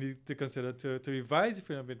we may need to consider to revise the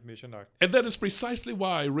Freedom of Information Act. And that is precisely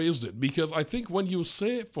why I raised it, because I think when you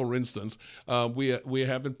say, for instance, we're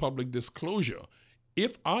having public disclosure,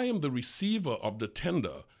 if I am the receiver of the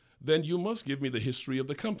tender, then you must give me the history of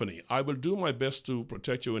the company. I will do my best to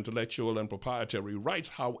protect your intellectual and proprietary rights.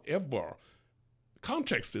 However,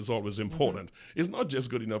 context is always important. It's not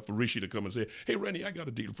just good enough for Rishi to come and say, hey, Rennie, I got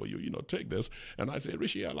a deal for you. Take this. And I say,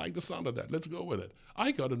 Rishi, I like the sound of that. Let's go with it.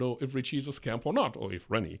 I got to know if Rishi is a scamp or not, or if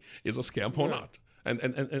Rennie is a scamp or not. And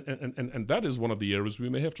that is one of the areas we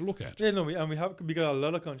may have to look at. Yeah, no, we got a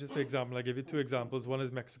lot of countries, for example. I give you 2 examples. One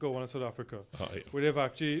is Mexico, one is South Africa, where they've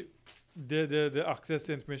actually the access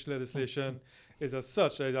to information legislation is as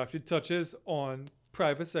such that it actually touches on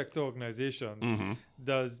private sector organizations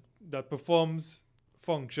that performs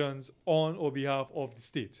functions on or behalf of the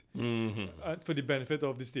state for the benefit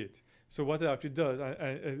of the state. So what it actually does,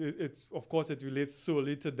 it's of course it relates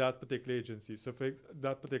solely to that particular agency, so for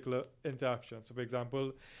that particular interaction. So for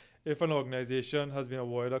example, if an organization has been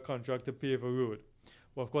awarded a contract to pave a road,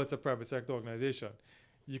 well, of course it's a private sector organization,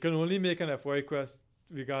 you can only make an FOI request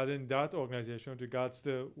regarding that organization with regards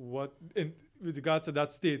to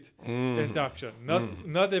that state interaction,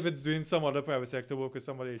 not if it's doing some other private sector work with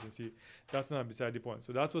some other agency. That's not beside the point.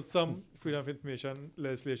 So that's what some Freedom of Information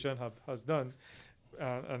legislation has done.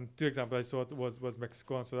 and two examples I saw was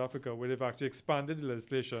Mexico and South Africa, where they've actually expanded the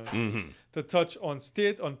legislation to touch on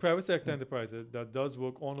private sector enterprises that does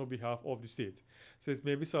work on or behalf of the state. So it's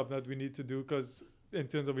maybe something that we need to do, because in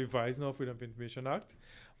terms of revising our Freedom of Information Act.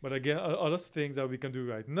 But again, other things that we can do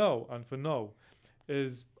right now and for now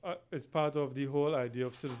is part of the whole idea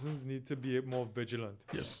of citizens need to be more vigilant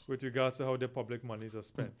with regards to how their public monies are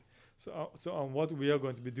spent. So what we are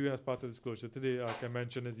going to be doing as part of disclosure today, like I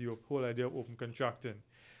mentioned, is the whole idea of open contracting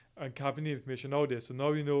and having the information out there. So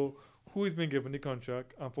now we know who is being given the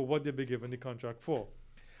contract and for what they've been given the contract for.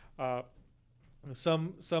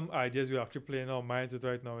 Some ideas we're actually playing our minds with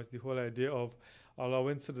right now is the whole idea of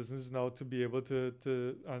allowing citizens now to be able to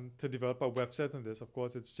develop a website on this. Of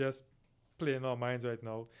course, it's just playing our minds right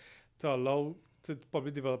now to allow to probably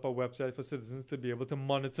develop a website for citizens to be able to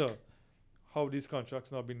monitor how these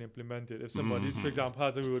contracts now being implemented. If somebody, for example,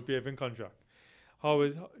 has a road paving contract,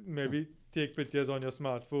 maybe take pictures on your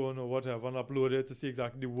smartphone or whatever and upload it to see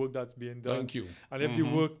exactly the work that's being done. Thank you. And if the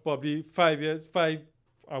work probably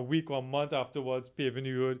a week or a month afterwards paving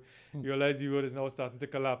the road, you realize the road is now starting to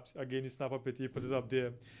collapse. Again, you snap a picture, you put it up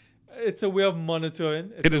there. It's a way of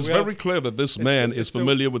monitoring. It is very clear that this man is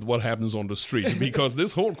familiar with what happens on the streets, because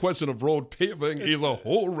this whole question of road paving is a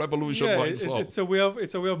whole revolution by itself. It's a way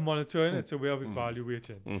of monitoring. It's a way of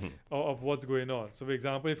evaluating of what's going on. So, for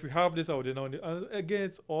example, if we have this out there now, again,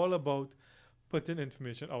 it's all about putting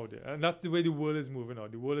information out there, and that's the way the world is moving now.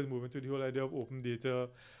 The world is moving to the whole idea of open data,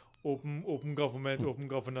 open government, open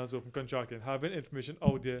governance, open contracting, having information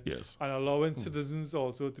out there, and allowing citizens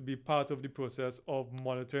also to be part of the process of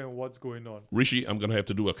monitoring what's going on. Rishi, I'm going to have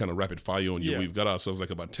to do a kind of rapid fire on you. We've got ourselves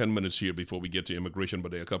like about 10 minutes here before we get to immigration,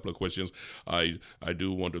 but there are a couple of questions I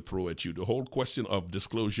do want to throw at you. The whole question of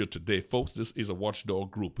disclosure today, folks, this is a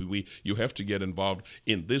watchdog group. You have to get involved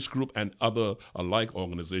in this group and other alike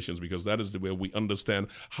organizations, because that is the way we understand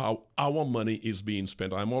how our money is being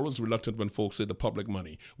spent. I'm always reluctant when folks say the public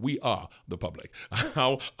money. We are the public.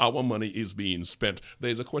 How our money is being spent.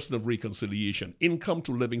 There's a question of reconciliation, income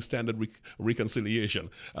to living standard reconciliation.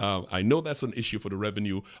 I know that's an issue for the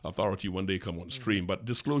Revenue Authority when they come on stream, but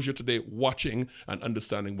disclosure today, watching and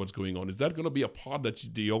understanding what's going on. Is that going to be a part that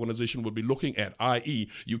the organization will be looking at, i.e.,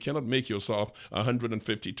 you cannot make yourself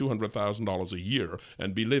 $150,000, $200,000 a year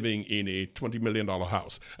and be living in a $20 million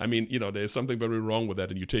house. I mean, there's something very wrong with that,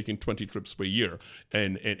 and you're taking 20 trips per year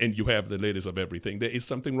and you have the latest of everything. There is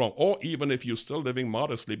something wrong. Or even if you're still living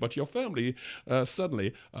modestly, but your family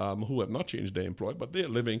suddenly, who have not changed their employment, but they're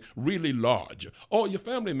living really large, or your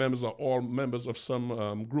family members are all members of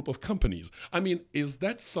some group of companies. I mean, is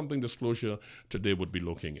that something disclosure today would be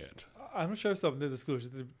looking at? I'm not sure if something disclosure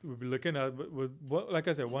we'll be looking at, but like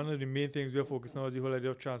I said, one of the main things we're focusing on is the whole idea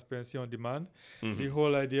of transparency on demand, the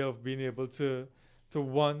whole idea of being able to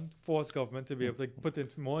force government to be able to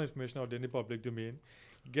put more information out there in the public domain,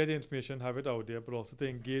 get the information, have it out there, but also to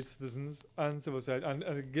engage citizens and civil society. And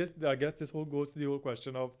I guess this whole goes to the whole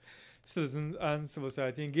question of citizen and civil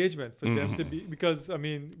society engagement for them to be, because I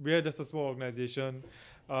mean, we're just a small organization,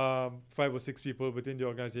 5 or 6 people within the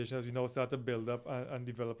organization as we now start to build up and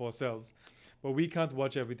develop ourselves. But we can't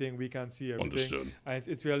watch everything, we can't see everything. Understood. And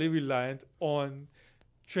it's really reliant on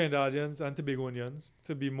Trinidadians and Tobagonians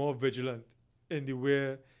to be more vigilant in the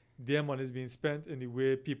way their money is being spent, in the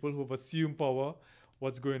way people who have assumed power,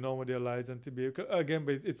 what's going on with their lives, and to be again,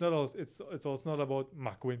 but it's also not about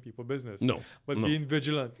macroing people business. But being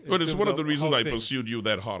vigilant. But it's one of the reasons I pursued you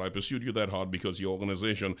that hard. I pursued you that hard because your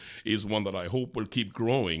organization is one that I hope will keep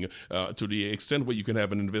growing to the extent where you can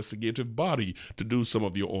have an investigative body to do some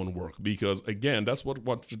of your own work. Because again, that's what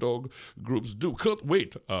watchdog groups do. Kurt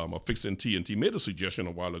Waite of Fixing T&T made a suggestion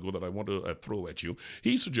a while ago that I want to throw at you.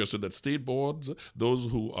 He suggested that state boards, those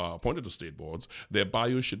who are appointed to state boards, their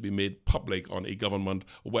bios should be made public on a government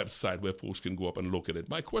website where folks can go up and look at it.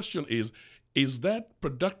 My question is that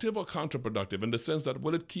productive or counterproductive, in the sense that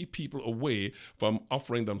will it keep people away from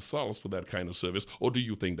offering themselves for that kind of service, or do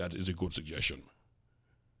you think that is a good suggestion?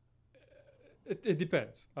 It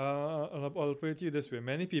depends. I'll put it to you this way.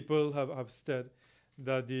 Many people have said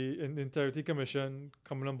that the Integrity Commission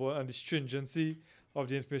coming on board and the stringency of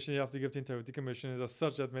the information you have to give to the Integrity Commission is as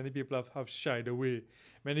such that many people have shied away.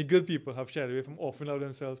 Many good people have shied away from offering out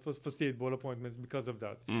themselves for state board appointments because of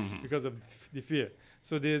that, because of the fear.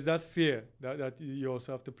 So there's that fear that you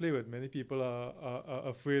also have to play with. Many people are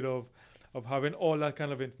afraid of having all that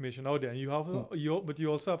kind of information out there. And but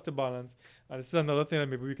you also have to balance, and this is another thing that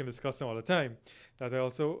maybe we can discuss some other time, that I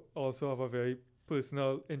also have a very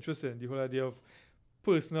personal interest in, the whole idea of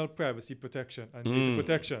personal privacy protection and data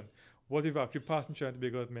protection. what we've actually passed in Trinidad and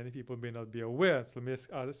Tobago that many people may not be aware. So let me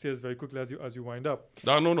say this very quickly as you wind up.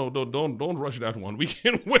 No, don't rush that one. We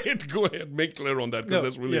can wait. Go ahead, make clear on that because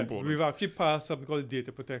that's really important. We've actually passed something called the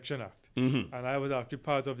Data Protection Act. And I was actually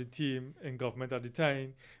part of the team in government at the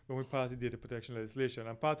time when we passed the data protection legislation.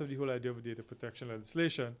 And part of the whole idea of data protection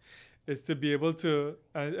legislation is to be able to,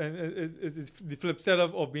 and it's the flip side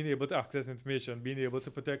of being able to access information, being able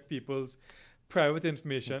to protect people's private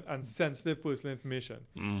information and sensitive personal information.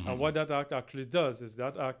 And what that act actually does is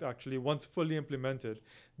that act actually, once fully implemented,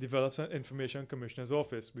 develops an Information Commissioner's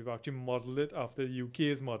Office. We've actually modeled it after the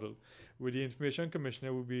UK's model, where the Information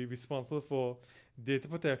Commissioner will be responsible for data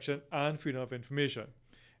protection and freedom of information.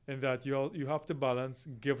 In that you have to balance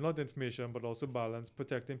giving out information, but also balance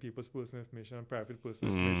protecting people's personal information and private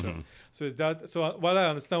personal information. So while I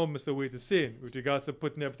understand what Mr. Waite is saying with regards to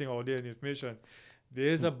putting everything out there in the information, there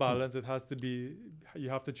is a balance that has to be, you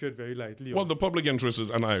have to tread very lightly. Well, the public interest is,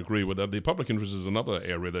 and I agree with that, the public interest is another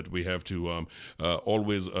area that we have to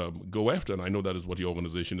always go after. And I know that is what the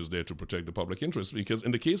organization is there to protect the public interest. Because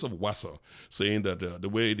in the case of WASA, saying that the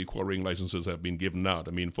way the quarrying licenses have been given out,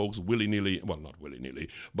 I mean, folks willy-nilly, well, not willy-nilly,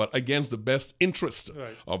 but against the best interest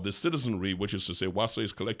of the citizenry, which is to say WASA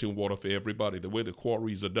is collecting water for everybody, the way the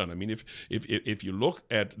quarries are done. I mean, if you look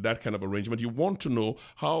at that kind of arrangement, you want to know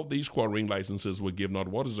how these quarrying licenses were given out.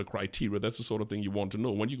 What is the criteria? That's the sort of thing you want to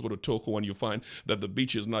know. When you go to Toco and you find that the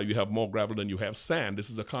beaches now you have more gravel than you have sand,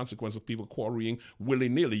 this is a consequence of people quarrying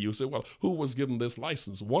willy-nilly. You say, well, who was given this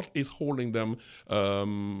license? What is holding them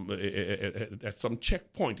at some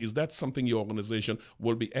checkpoint? Is that something your organization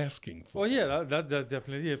will be asking for? Oh yeah, that's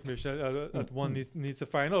definitely information that one needs to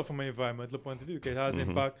find out from an environmental point of view. Okay, it has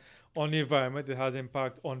impact on the environment, it has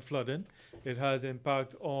impact on flooding, it has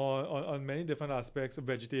impact on many different aspects of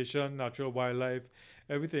vegetation, natural wildlife,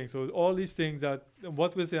 everything. So all these things that,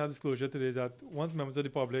 what we're saying at disclosure today is that once members of the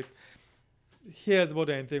public hears about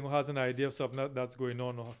anything or has an idea of something that's going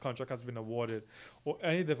on, or a contract has been awarded, or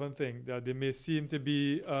any different thing that they may seem to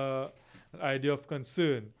be an idea of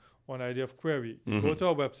concern or an idea of query, go to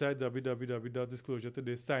our website,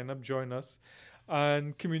 www.disclosure.today, sign up, join us,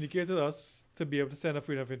 and communicate with us to be able to send a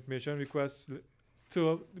freedom of information request to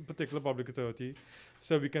a particular public authority,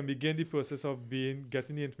 so we can begin the process of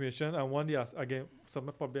getting the information. And one, yes, again,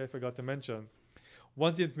 something probably I forgot to mention.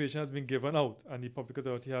 Once the information has been given out and the public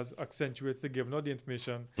authority has accentuated the giving out the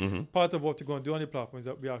information, part of what we're going to do on the platform is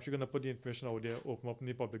that we're actually going to put the information out there, open up in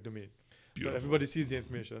the public domain. Beautiful. So everybody sees the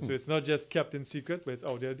information. So it's not just kept in secret, but it's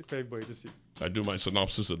out there for everybody to see. I do my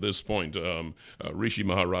synopsis at this point. Rishi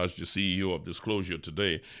Maharaj, the CEO of Disclosure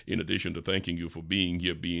Today, in addition to thanking you for being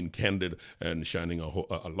here, being candid and shining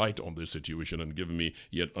a light on this situation and giving me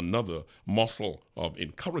yet another morsel of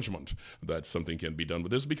encouragement that something can be done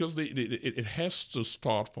with this, because it has to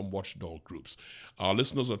start from watchdog groups. Our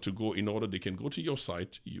listeners are to go, in order they can go to your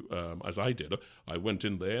site, as I did. I went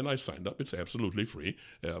in there and I signed up. It's absolutely free.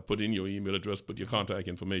 Put in your email address, put your contact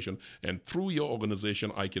information, and through your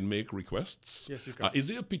organization, I can make requests. Yes, you can. Is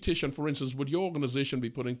there a petition, for instance, would your organization be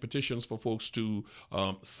putting petitions for folks to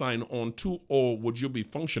sign on to, or would you be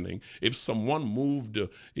functioning if someone moved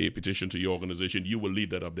a petition to your organization, you will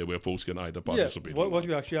lead that up there where folks can either participate? Yeah, what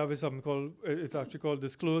we actually have is something called, it's actually called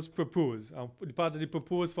Disclose Propose. Part of the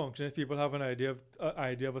propose function, if people have an idea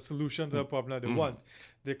of a solution to a problem that they want,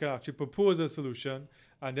 they can actually propose a solution,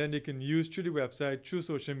 and then they can use through the website, through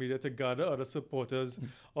social media, to gather other supporters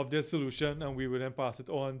of their solution, and we will then pass it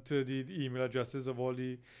on to the email addresses of all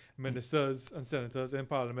the ministers and senators in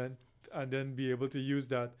Parliament, and then be able to use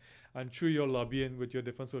that and through your lobbying with your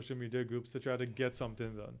different social media groups to try to get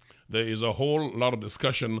something done. There is a whole lot of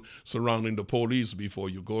discussion surrounding the police before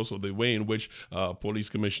you go, so the way in which police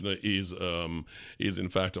commissioner is in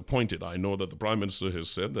fact appointed. I know that the Prime Minister has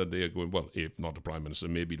said that they are going, well, if not the Prime Minister,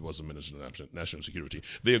 maybe it was the Minister of National Security.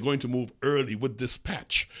 They are going to move early with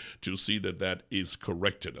dispatch to see that that is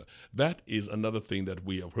corrected. That is another thing that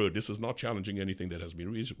we have heard. This is not challenging anything that has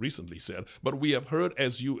been recently said, but we have heard,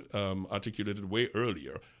 as you articulated way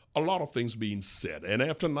earlier, a lot of things being said, and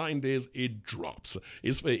after 9 days, it drops.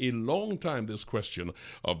 It's for a long time, this question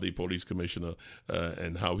of the police commissioner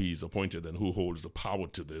and how he's appointed and who holds the power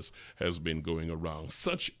to this has been going around.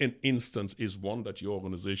 Such an instance is one that your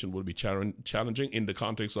organization will be challenging in the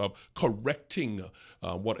context of correcting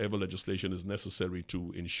whatever legislation is necessary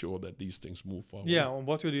to ensure that these things move forward. Yeah, and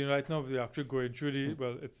what we're doing right now, we're actually going through the,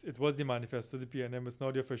 well, it was the manifesto, the PNM, it's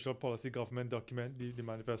now the official policy government document, the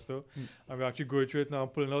manifesto, and we're actually going through it now,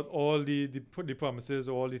 pulling out out all the promises,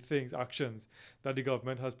 all the things, actions that the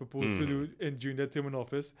government has proposed to do during their term in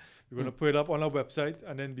office. We're going to put it up on our website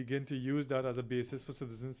and then begin to use that as a basis for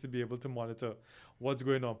citizens to be able to monitor what's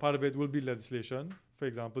going on. Part of it will be legislation, for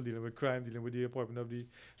example, dealing with crime, dealing with the appointment of the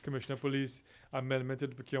Commissioner of Police, amendment to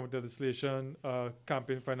the procurement legislation,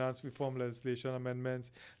 campaign finance reform legislation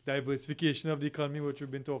amendments, diversification of the economy, which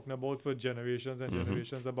we've been talking about for generations and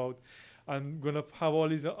generations about. I'm going to have all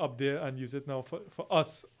these up there and use it now for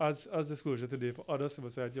us as disclosure today, for other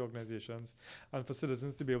civil society organizations, and for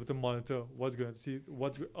citizens to be able to monitor what's going to see,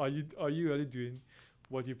 are you really doing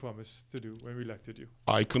what you promised to do when we elected you.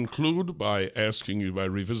 I conclude by asking you, by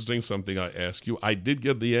revisiting something I asked you. I did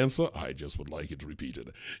get the answer. I just would like it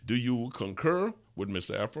repeated. Do you concur with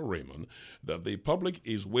Mr. Afro Raymond that the public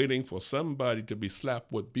is waiting for somebody to be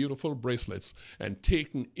slapped with beautiful bracelets and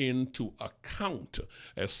taken into account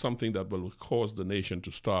as something that will cause the nation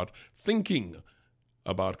to start thinking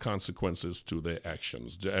about consequences to their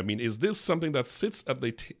actions? I mean, is this something that sits at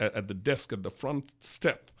the desk at the front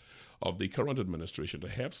step of the current administration to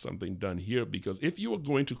have something done here? Because if you are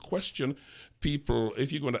going to question people,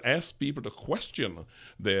 if you're going to ask people to question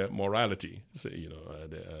their morality, say,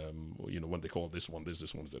 when they call this one is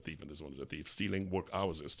a thief and this one is a thief, stealing work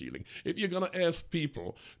hours is stealing. If you're going to ask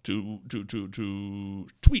people to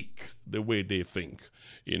tweak the way they think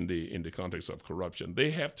in the context of corruption, they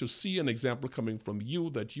have to see an example coming from you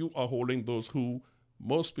that you are holding those who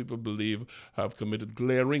most people believe have committed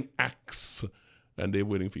glaring acts, and they're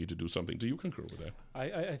waiting for you to do something. Do you concur with that?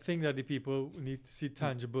 I think that the people need to see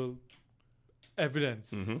tangible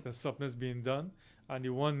evidence that something is being done. And the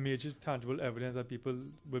one major tangible evidence that people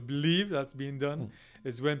will believe that's being done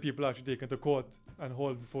is when people actually taken to court and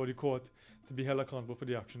hauled before the court to be held accountable for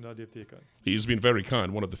the action that they've taken. He's been very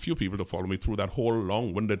kind, one of the few people to follow me through that whole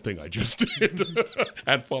long-winded thing I just did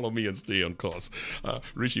and follow me and stay on course.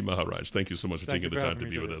 Rishi Maharaj, thank you so much for taking the time to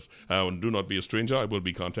be with us. And do not be a stranger. I will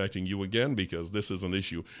be contacting you again because this is an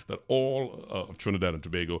issue that all of Trinidad and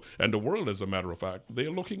Tobago and the world, as a matter of fact, they're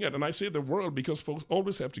looking at. And I say the world because folks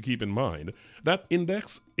always have to keep in mind that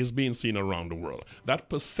index is being seen around the world. That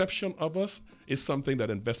perception of us is something that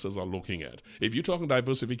investors are looking at. If you're talking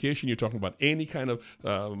diversification, you're talking about any kind of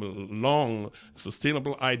long,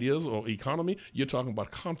 sustainable ideas or economy, you're talking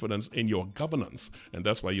about confidence in your governance. And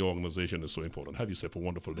that's why your organization is so important. Have yourself a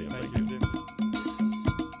wonderful day. And thank you.